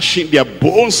they're dashing their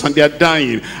bones, and they're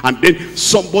dying. And then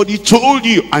somebody told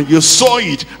you, and you saw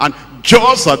it, and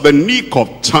just at the nick of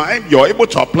time, you're able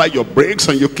to apply your brakes,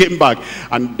 and you came back.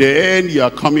 And then you are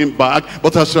coming back,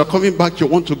 but as you're coming back, you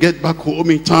want to get back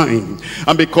home in time.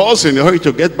 And because in a hurry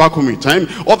to get back home in time,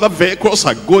 other vehicles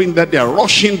are going there, they're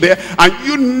rushing there, and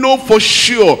you know for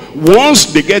sure, once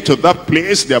they get to that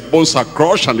place, their bones are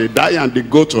crushed, and they die, and they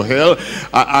go to hell,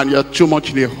 and you're too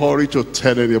much in a hurry to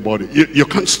tell anybody. You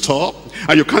can't stop.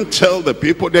 And you can't tell the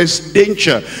people there's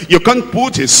danger. You can't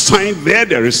put a sign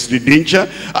there is the danger.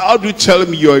 How do you tell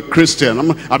me you're a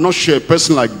Christian? I'm not sure a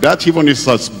person like that even is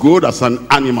as good as an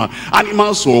animal.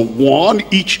 Animals will warn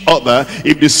each other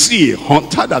if they see a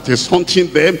hunter that is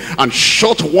hunting them and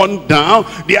shot one down.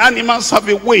 The animals have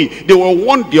a way. They will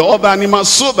warn the other animals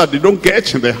so that they don't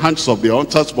get in the hands of the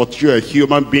hunters. But you're a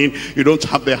human being. You don't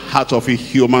have the heart of a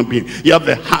human being. You have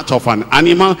the heart of an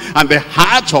animal, and the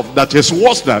heart of that is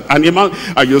worse than animal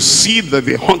woman, and you see that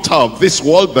the hunter of this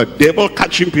world, the devil,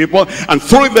 catching people and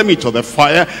throwing them into the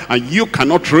fire, and you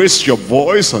cannot raise your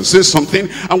voice and say something,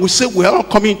 and we say we're all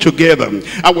coming together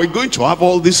and we're going to have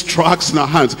all these tracts in our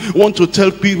hands, we want to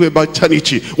tell people about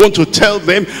eternity, we want to tell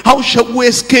them how shall we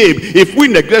escape if we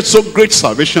neglect so great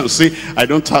salvation. Say, I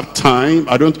don't have time.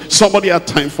 Somebody had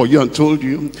time for you and told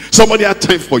you. Somebody had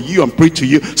time for you and prayed to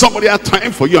you. Somebody had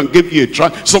time for you and gave you a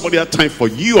tract. Somebody had time for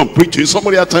you and prayed to you.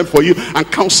 Somebody had time for you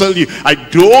and counseled you. I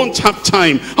don't have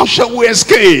time. How shall we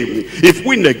escape if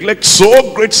we neglect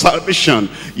so great salvation?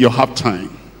 You have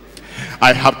time.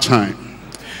 I have time.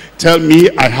 Tell me,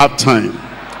 I have time.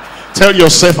 Tell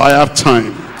yourself, I have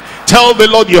time. Tell the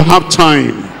Lord you have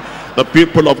time. The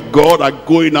people of God are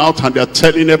going out and they're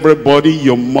telling everybody,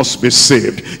 you must be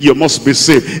saved. You must be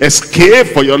saved. Escape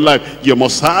for your life. You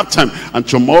must have time. And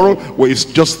tomorrow, well, it's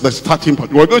just the starting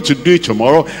point. We're going to do it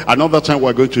tomorrow. Another time,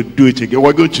 we're going to do it again.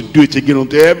 We're going to do it again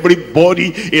until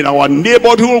everybody in our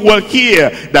neighborhood will hear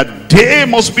that they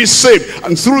must be saved.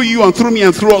 And through you and through me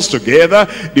and through us together,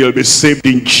 they'll be saved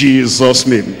in Jesus'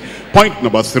 name. Point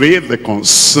number 3, the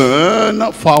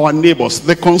concern for our neighbors.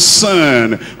 The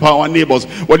concern for our neighbors.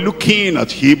 We're looking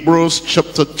at Hebrews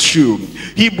chapter 2.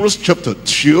 Hebrews chapter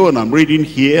 2, and I'm reading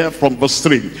here from verse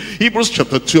 3. Hebrews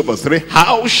chapter 2, verse 3.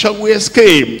 How shall we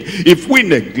escape if we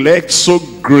neglect so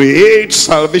great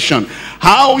salvation?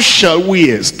 How shall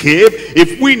we escape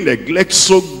if we neglect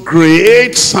so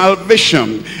great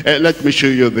salvation? Let me show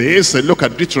you this. Look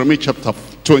at Deuteronomy chapter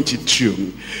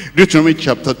 22. Deuteronomy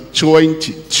chapter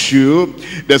 22.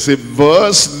 There's a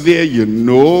verse there you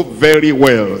know very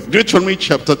well. Deuteronomy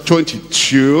chapter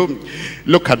 22.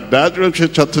 Look at that.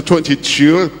 Deuteronomy chapter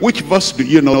 22. Which verse do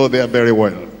you know there very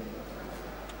well?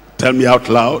 Tell me out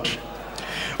loud.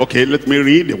 Okay, let me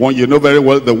read the one you know very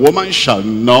well. The woman shall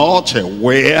not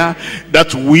wear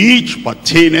that which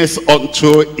pertaineth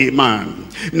unto a man,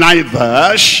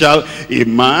 neither shall a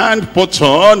man put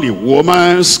on a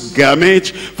woman's garment,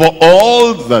 for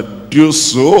all that do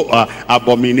so are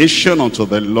abomination unto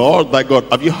the Lord thy God.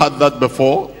 Have you heard that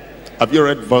before? Have you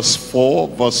read verse 4?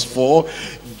 Verse 4.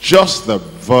 Just the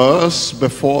verse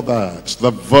before that.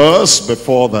 The verse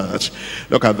before that.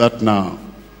 Look at that now.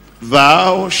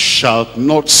 Thou shalt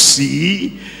not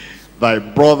see thy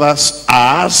brother's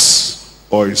ass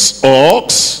or his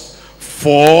ox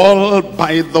fall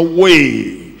by the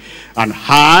way, and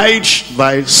hide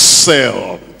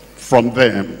thyself from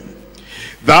them.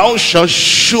 Thou shalt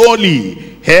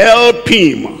surely help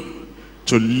him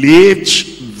to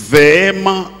lift them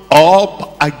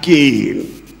up again.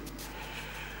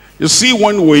 You see,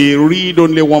 when we read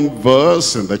only one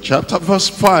verse in the chapter, verse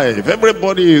 5,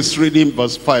 everybody is reading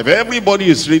verse 5. Everybody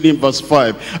is reading verse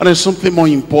 5. And there's something more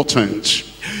important.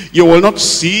 You will not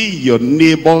see your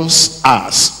neighbor's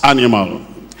ass, animal,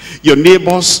 your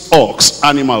neighbor's ox,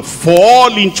 animal,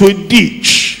 fall into a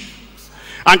ditch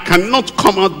and cannot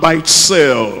come out by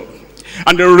itself.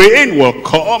 And the rain will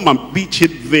come and beat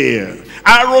it there.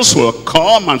 Arrows will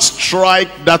come and strike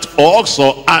that ox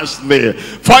or ass there.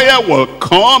 Fire will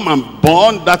come and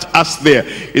burn that ass there.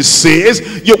 It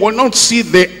says, you will not see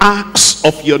the axe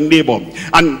of your neighbor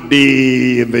and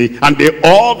the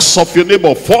ox of your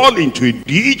neighbor fall into a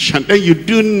ditch, and then you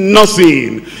do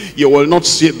nothing. You will not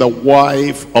see the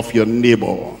wife of your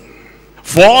neighbor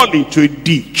fall into a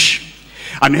ditch,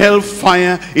 and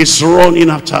hellfire is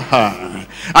running after her,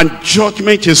 and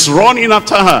judgment is running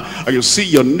after her. And you see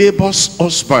your neighbor's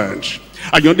husband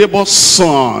and your neighbor's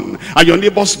son and your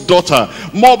neighbor's daughter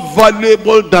more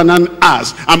valuable than an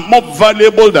ass and more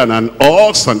valuable than an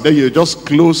ox, and then you just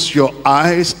close your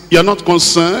eyes. You're not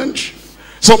concerned.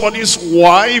 Somebody's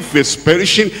wife is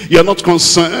perishing, you're not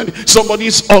concerned.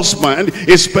 Somebody's husband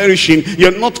is perishing,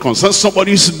 you're not concerned.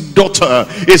 Somebody's daughter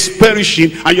is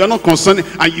perishing, and you're not concerned.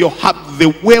 And you have the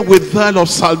wherewithal of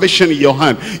salvation in your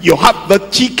hand. You have the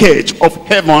ticket of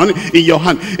heaven in your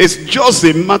hand. It's just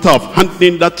a matter of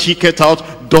handing that ticket out.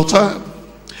 Daughter,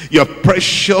 you're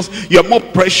precious. You're more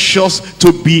precious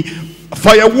to be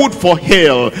firewood for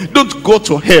hell. Don't go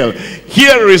to hell.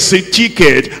 Here is a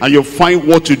ticket, and you find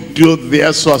what to do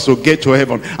there so as to get to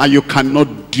heaven, and you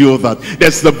cannot do that.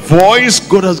 There's the voice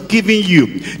God has given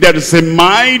you. There is a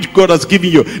mind God has given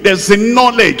you. There's a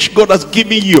knowledge God has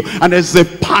given you, and there's a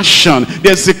passion,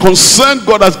 there's a concern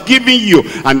God has given you,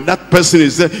 and that person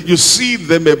is there. You see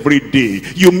them every day,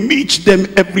 you meet them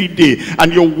every day,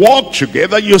 and you walk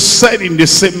together, you sell in the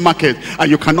same market, and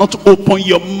you cannot open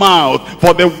your mouth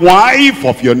for the wife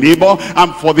of your neighbor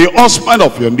and for the husband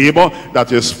of your neighbor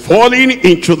that is falling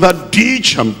into that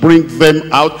ditch, and bring them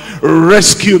out.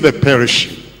 Rescue the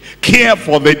perishing, care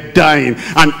for the dying,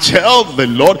 and tell the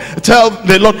Lord,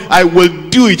 I will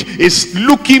do it. It's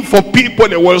looking for people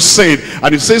that will say it.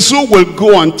 And he says, who will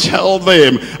go and tell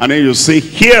them? And then you say,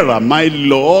 here am I,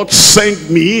 Lord, send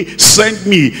me, send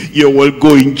me. You will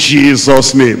go in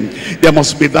Jesus' name. There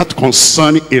must be that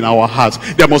concern in our hearts.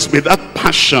 There must be that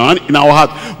passion in our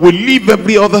heart. We leave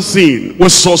every other thing. We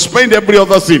suspend every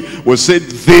other thing. We say,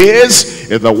 this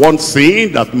is the one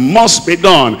thing that must be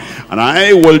done, and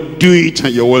I will do it,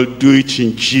 and you will do it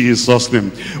in Jesus'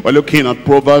 name. We're looking at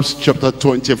Proverbs chapter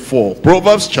 24.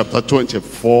 Proverbs chapter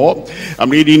 24. I'm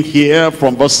reading here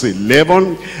from verse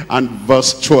 11 and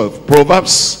verse 12.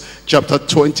 Proverbs chapter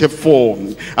 24.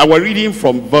 And we're reading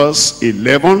from verse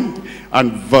 11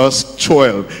 and verse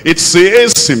 12. It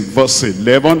says in verse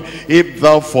 11, if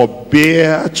thou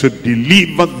forbear to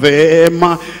deliver them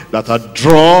that are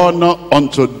drawn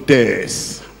unto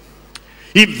death.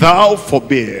 If thou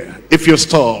forbear, if you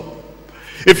stop,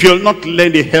 if you'll not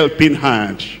lend a helping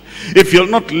hand, if you'll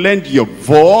not lend your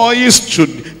voice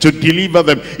to deliver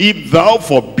them, if thou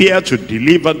forbear to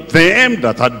deliver them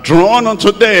that are drawn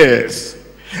unto death,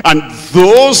 and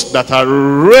those that are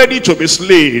ready to be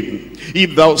slain,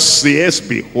 if thou sayest,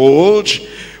 behold,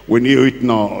 we knew it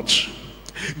not.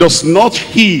 Does not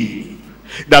he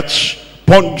that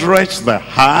pondereth the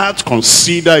heart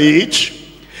consider it?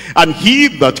 And he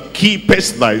that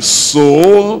keepeth thy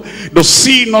soul, does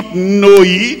he not know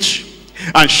it?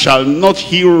 And shall not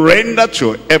he render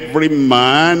to every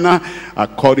man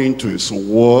according to his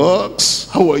works?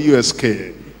 How will you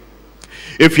escape?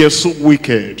 If you're so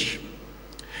wicked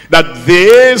that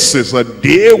this is a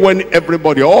day when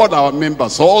everybody, all our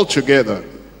members, all together,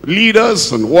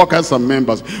 leaders and workers and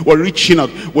members, we're reaching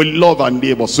out. We love our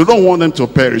neighbors. We don't want them to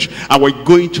perish. And we're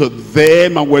going to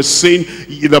them and we're saying,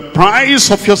 the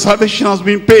price of your salvation has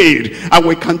been paid. And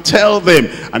we can tell them.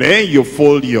 And then you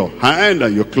fold your hand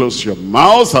and you close your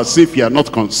mouth as if you are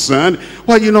not concerned.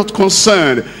 Why are you not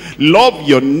concerned? Love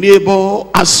your neighbor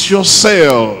as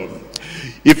yourself.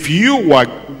 If you were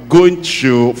going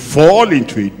to fall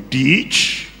into a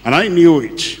ditch, and I knew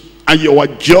it, and you were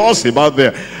just about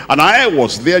there, and I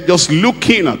was there just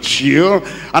looking at you,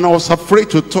 and I was afraid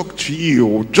to talk to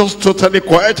you, just totally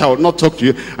quiet, I would not talk to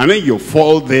you, and then you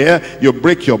fall there, you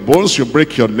break your bones, you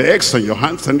break your legs and your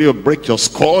hands, and you break your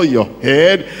skull, your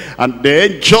head, and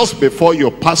then just before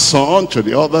you pass on to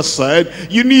the other side,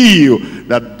 you knew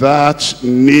that that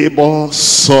neighbor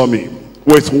saw me.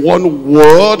 With one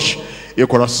word, you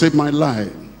could have saved my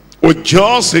life. With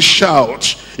just a shout,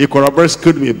 he could have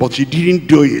rescued me, but he didn't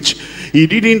do it. He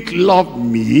didn't love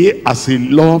me as he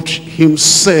loved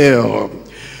himself.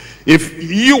 If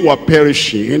you were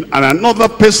perishing and another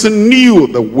person knew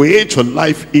the way to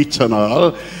life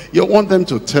eternal, you want them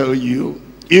to tell you,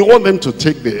 you want them to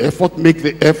take the effort, make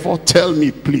the effort. Tell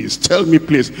me please,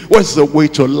 what's the way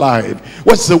to life?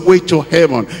 What's the way to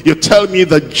heaven? You tell me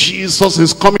that Jesus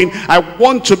is coming. I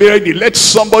want to be ready. Let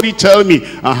somebody tell me.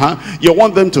 You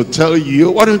want them to tell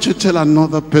you. Why don't you tell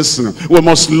another person? We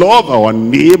must love our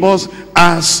neighbors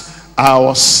as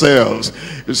ourselves.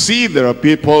 You see, there are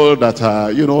people that are,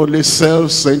 only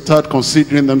self-centered,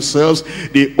 considering themselves.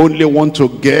 They only want to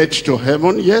get to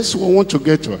heaven. Yes, we want to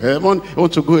get to heaven. You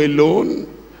want to go alone?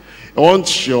 You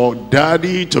want your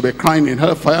daddy to be crying in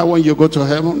hellfire when you go to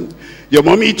heaven? Your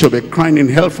mommy to be crying in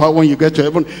hellfire when you get to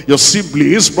heaven? Your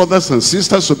siblings, brothers and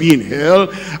sisters to be in hell?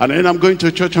 And then I'm going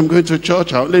to church,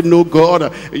 I only know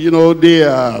God. They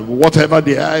are whatever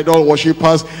they are, idol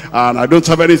worshippers, and I don't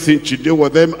have anything to do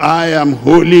with them. I am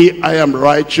holy, I am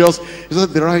righteous. Is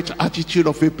that the right attitude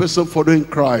of a person following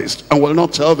Christ? And will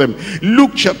not tell them.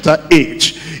 Luke chapter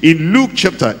 8. In Luke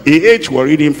chapter 8, we're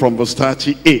reading from verse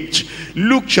 38.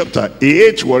 Luke chapter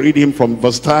 8, we're reading from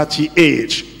verse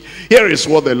 38. Here is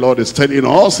what the Lord is telling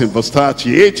us in verse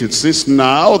 38. It says,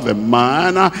 now the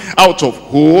man out of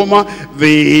whom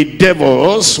the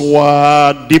devils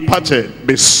were departed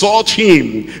besought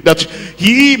him that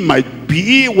he might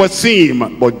be with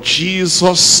him, but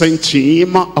Jesus sent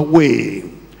him away.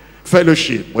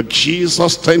 Fellowship, but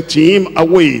Jesus sent him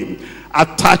away.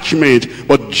 Attachment,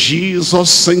 but Jesus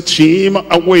sent him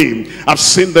away. I've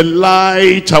seen the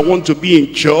light, I want to be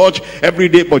in church every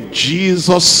day, but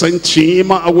Jesus sent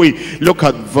him away. Look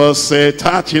at verse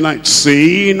 39,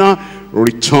 saying,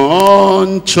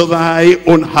 return to thy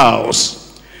own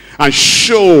house and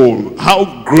show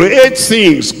how great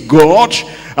things God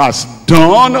has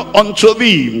done unto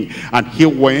thee. And he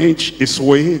went his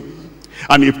way,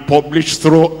 and he published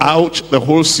throughout the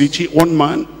whole city, one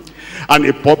man. And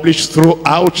he published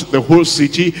throughout the whole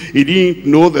city. He didn't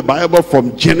know the Bible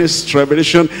from Genesis to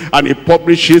Revelation, and he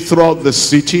published it throughout the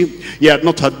city. He had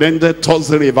not attended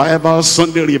Thursday revival,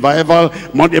 Sunday revival,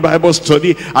 Monday Bible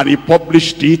study, and he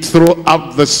published it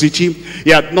throughout the city. He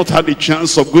had not had the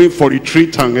chance of going for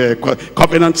retreat and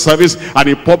covenant service, and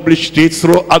he published it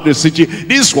throughout the city.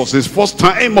 This was his first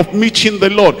time of meeting the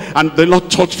Lord, and the Lord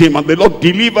touched him, and the Lord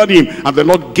delivered him, and the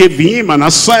Lord gave him an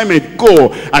assignment.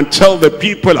 Go and tell the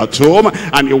people at home.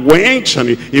 And he went, and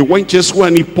he went just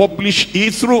when he published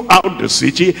it throughout the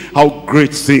city, how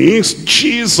great things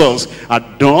Jesus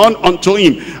had done unto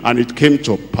him. And it came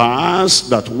to pass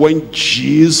that when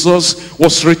Jesus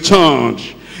was returned,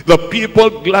 the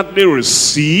people gladly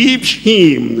received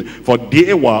him, for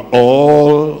they were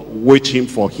all waiting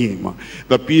for him.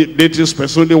 The latest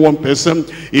person, only one person,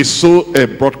 is so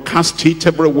broadcast it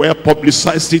everywhere,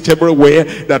 publicized it everywhere,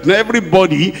 that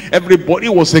everybody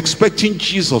was expecting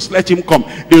Jesus. Let him come.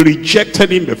 They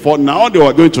rejected him before. Now they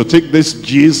were going to take this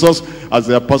Jesus as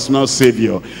their personal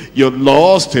savior. You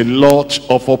lost a lot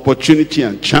of opportunity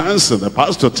and chance in the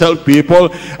past to tell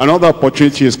people another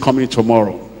opportunity is coming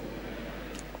tomorrow.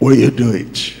 Will you do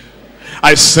it?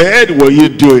 I said, will you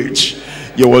do it?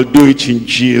 You will do it in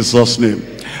Jesus' name.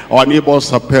 Our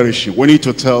neighbors are perishing. We need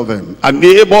to tell them. Our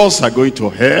neighbors are going to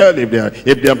hell if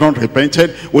they have not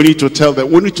repented. We need to tell them.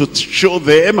 We need to show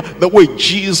them the way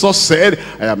Jesus said,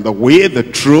 I am the way, the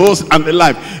truth, and the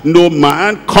life. No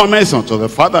man cometh unto the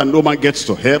Father, and no man gets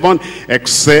to heaven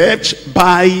except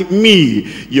by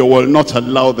me. You will not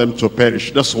allow them to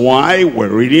perish. That's why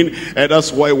we're reading, and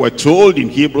that's why we're told in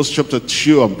Hebrews chapter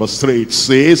 2 and verse 3, it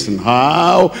says, and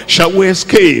how shall we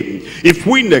escape if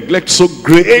we neglect so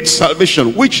great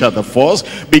salvation, which at the first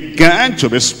began to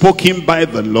be spoken by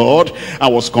the Lord,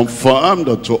 and was confirmed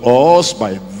unto us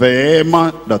by them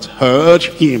that heard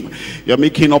him. You're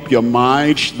making up your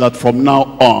mind that from now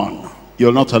on,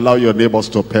 you'll not allow your neighbors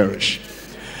to perish.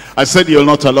 I said you'll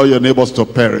not allow your neighbors to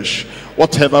perish.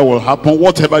 Whatever will happen,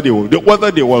 whatever they will do, whether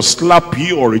they will slap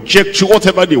you or reject you,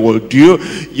 whatever they will do,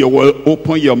 you will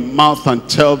open your mouth and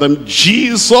tell them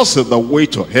Jesus is the way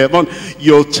to heaven.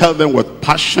 You'll tell them with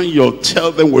passion, you'll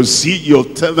tell them with zeal,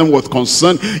 you'll tell them with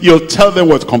concern, you'll tell them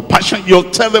with compassion, you'll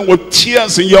tell them with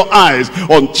tears in your eyes.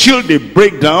 Until they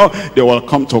break down, they will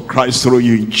come to Christ through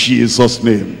you in Jesus'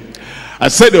 name. I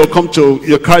said they will come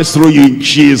to Christ through you in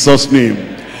Jesus'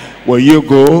 name. Will you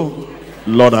go?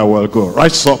 Lord, I will go.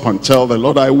 Rise up and tell the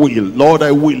Lord, I will. Lord,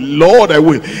 I will. Lord, I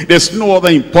will. There's no other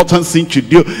important thing to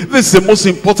do. This is the most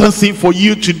important thing for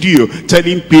you to do.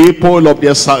 Telling people of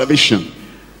their salvation.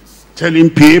 Telling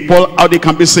people how they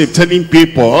can be saved. Telling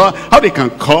people how they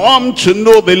can come to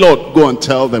know the Lord. Go and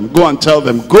tell them. Go and tell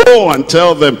them. Go and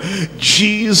tell them.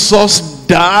 Jesus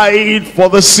died for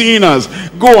the sinners.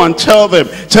 Go and tell them.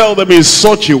 Tell them in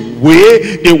such a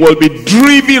way they will be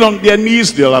driven on their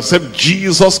knees. They'll accept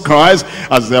Jesus Christ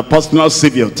as their personal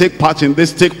savior. Take part in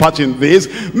this. Take part in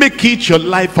this. Make it your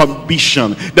life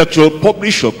ambition that you'll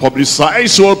publish, you'll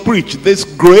publicize, you'll preach this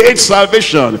great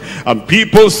salvation, and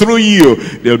people through you,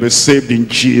 they'll be saved in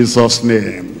Jesus'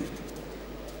 name.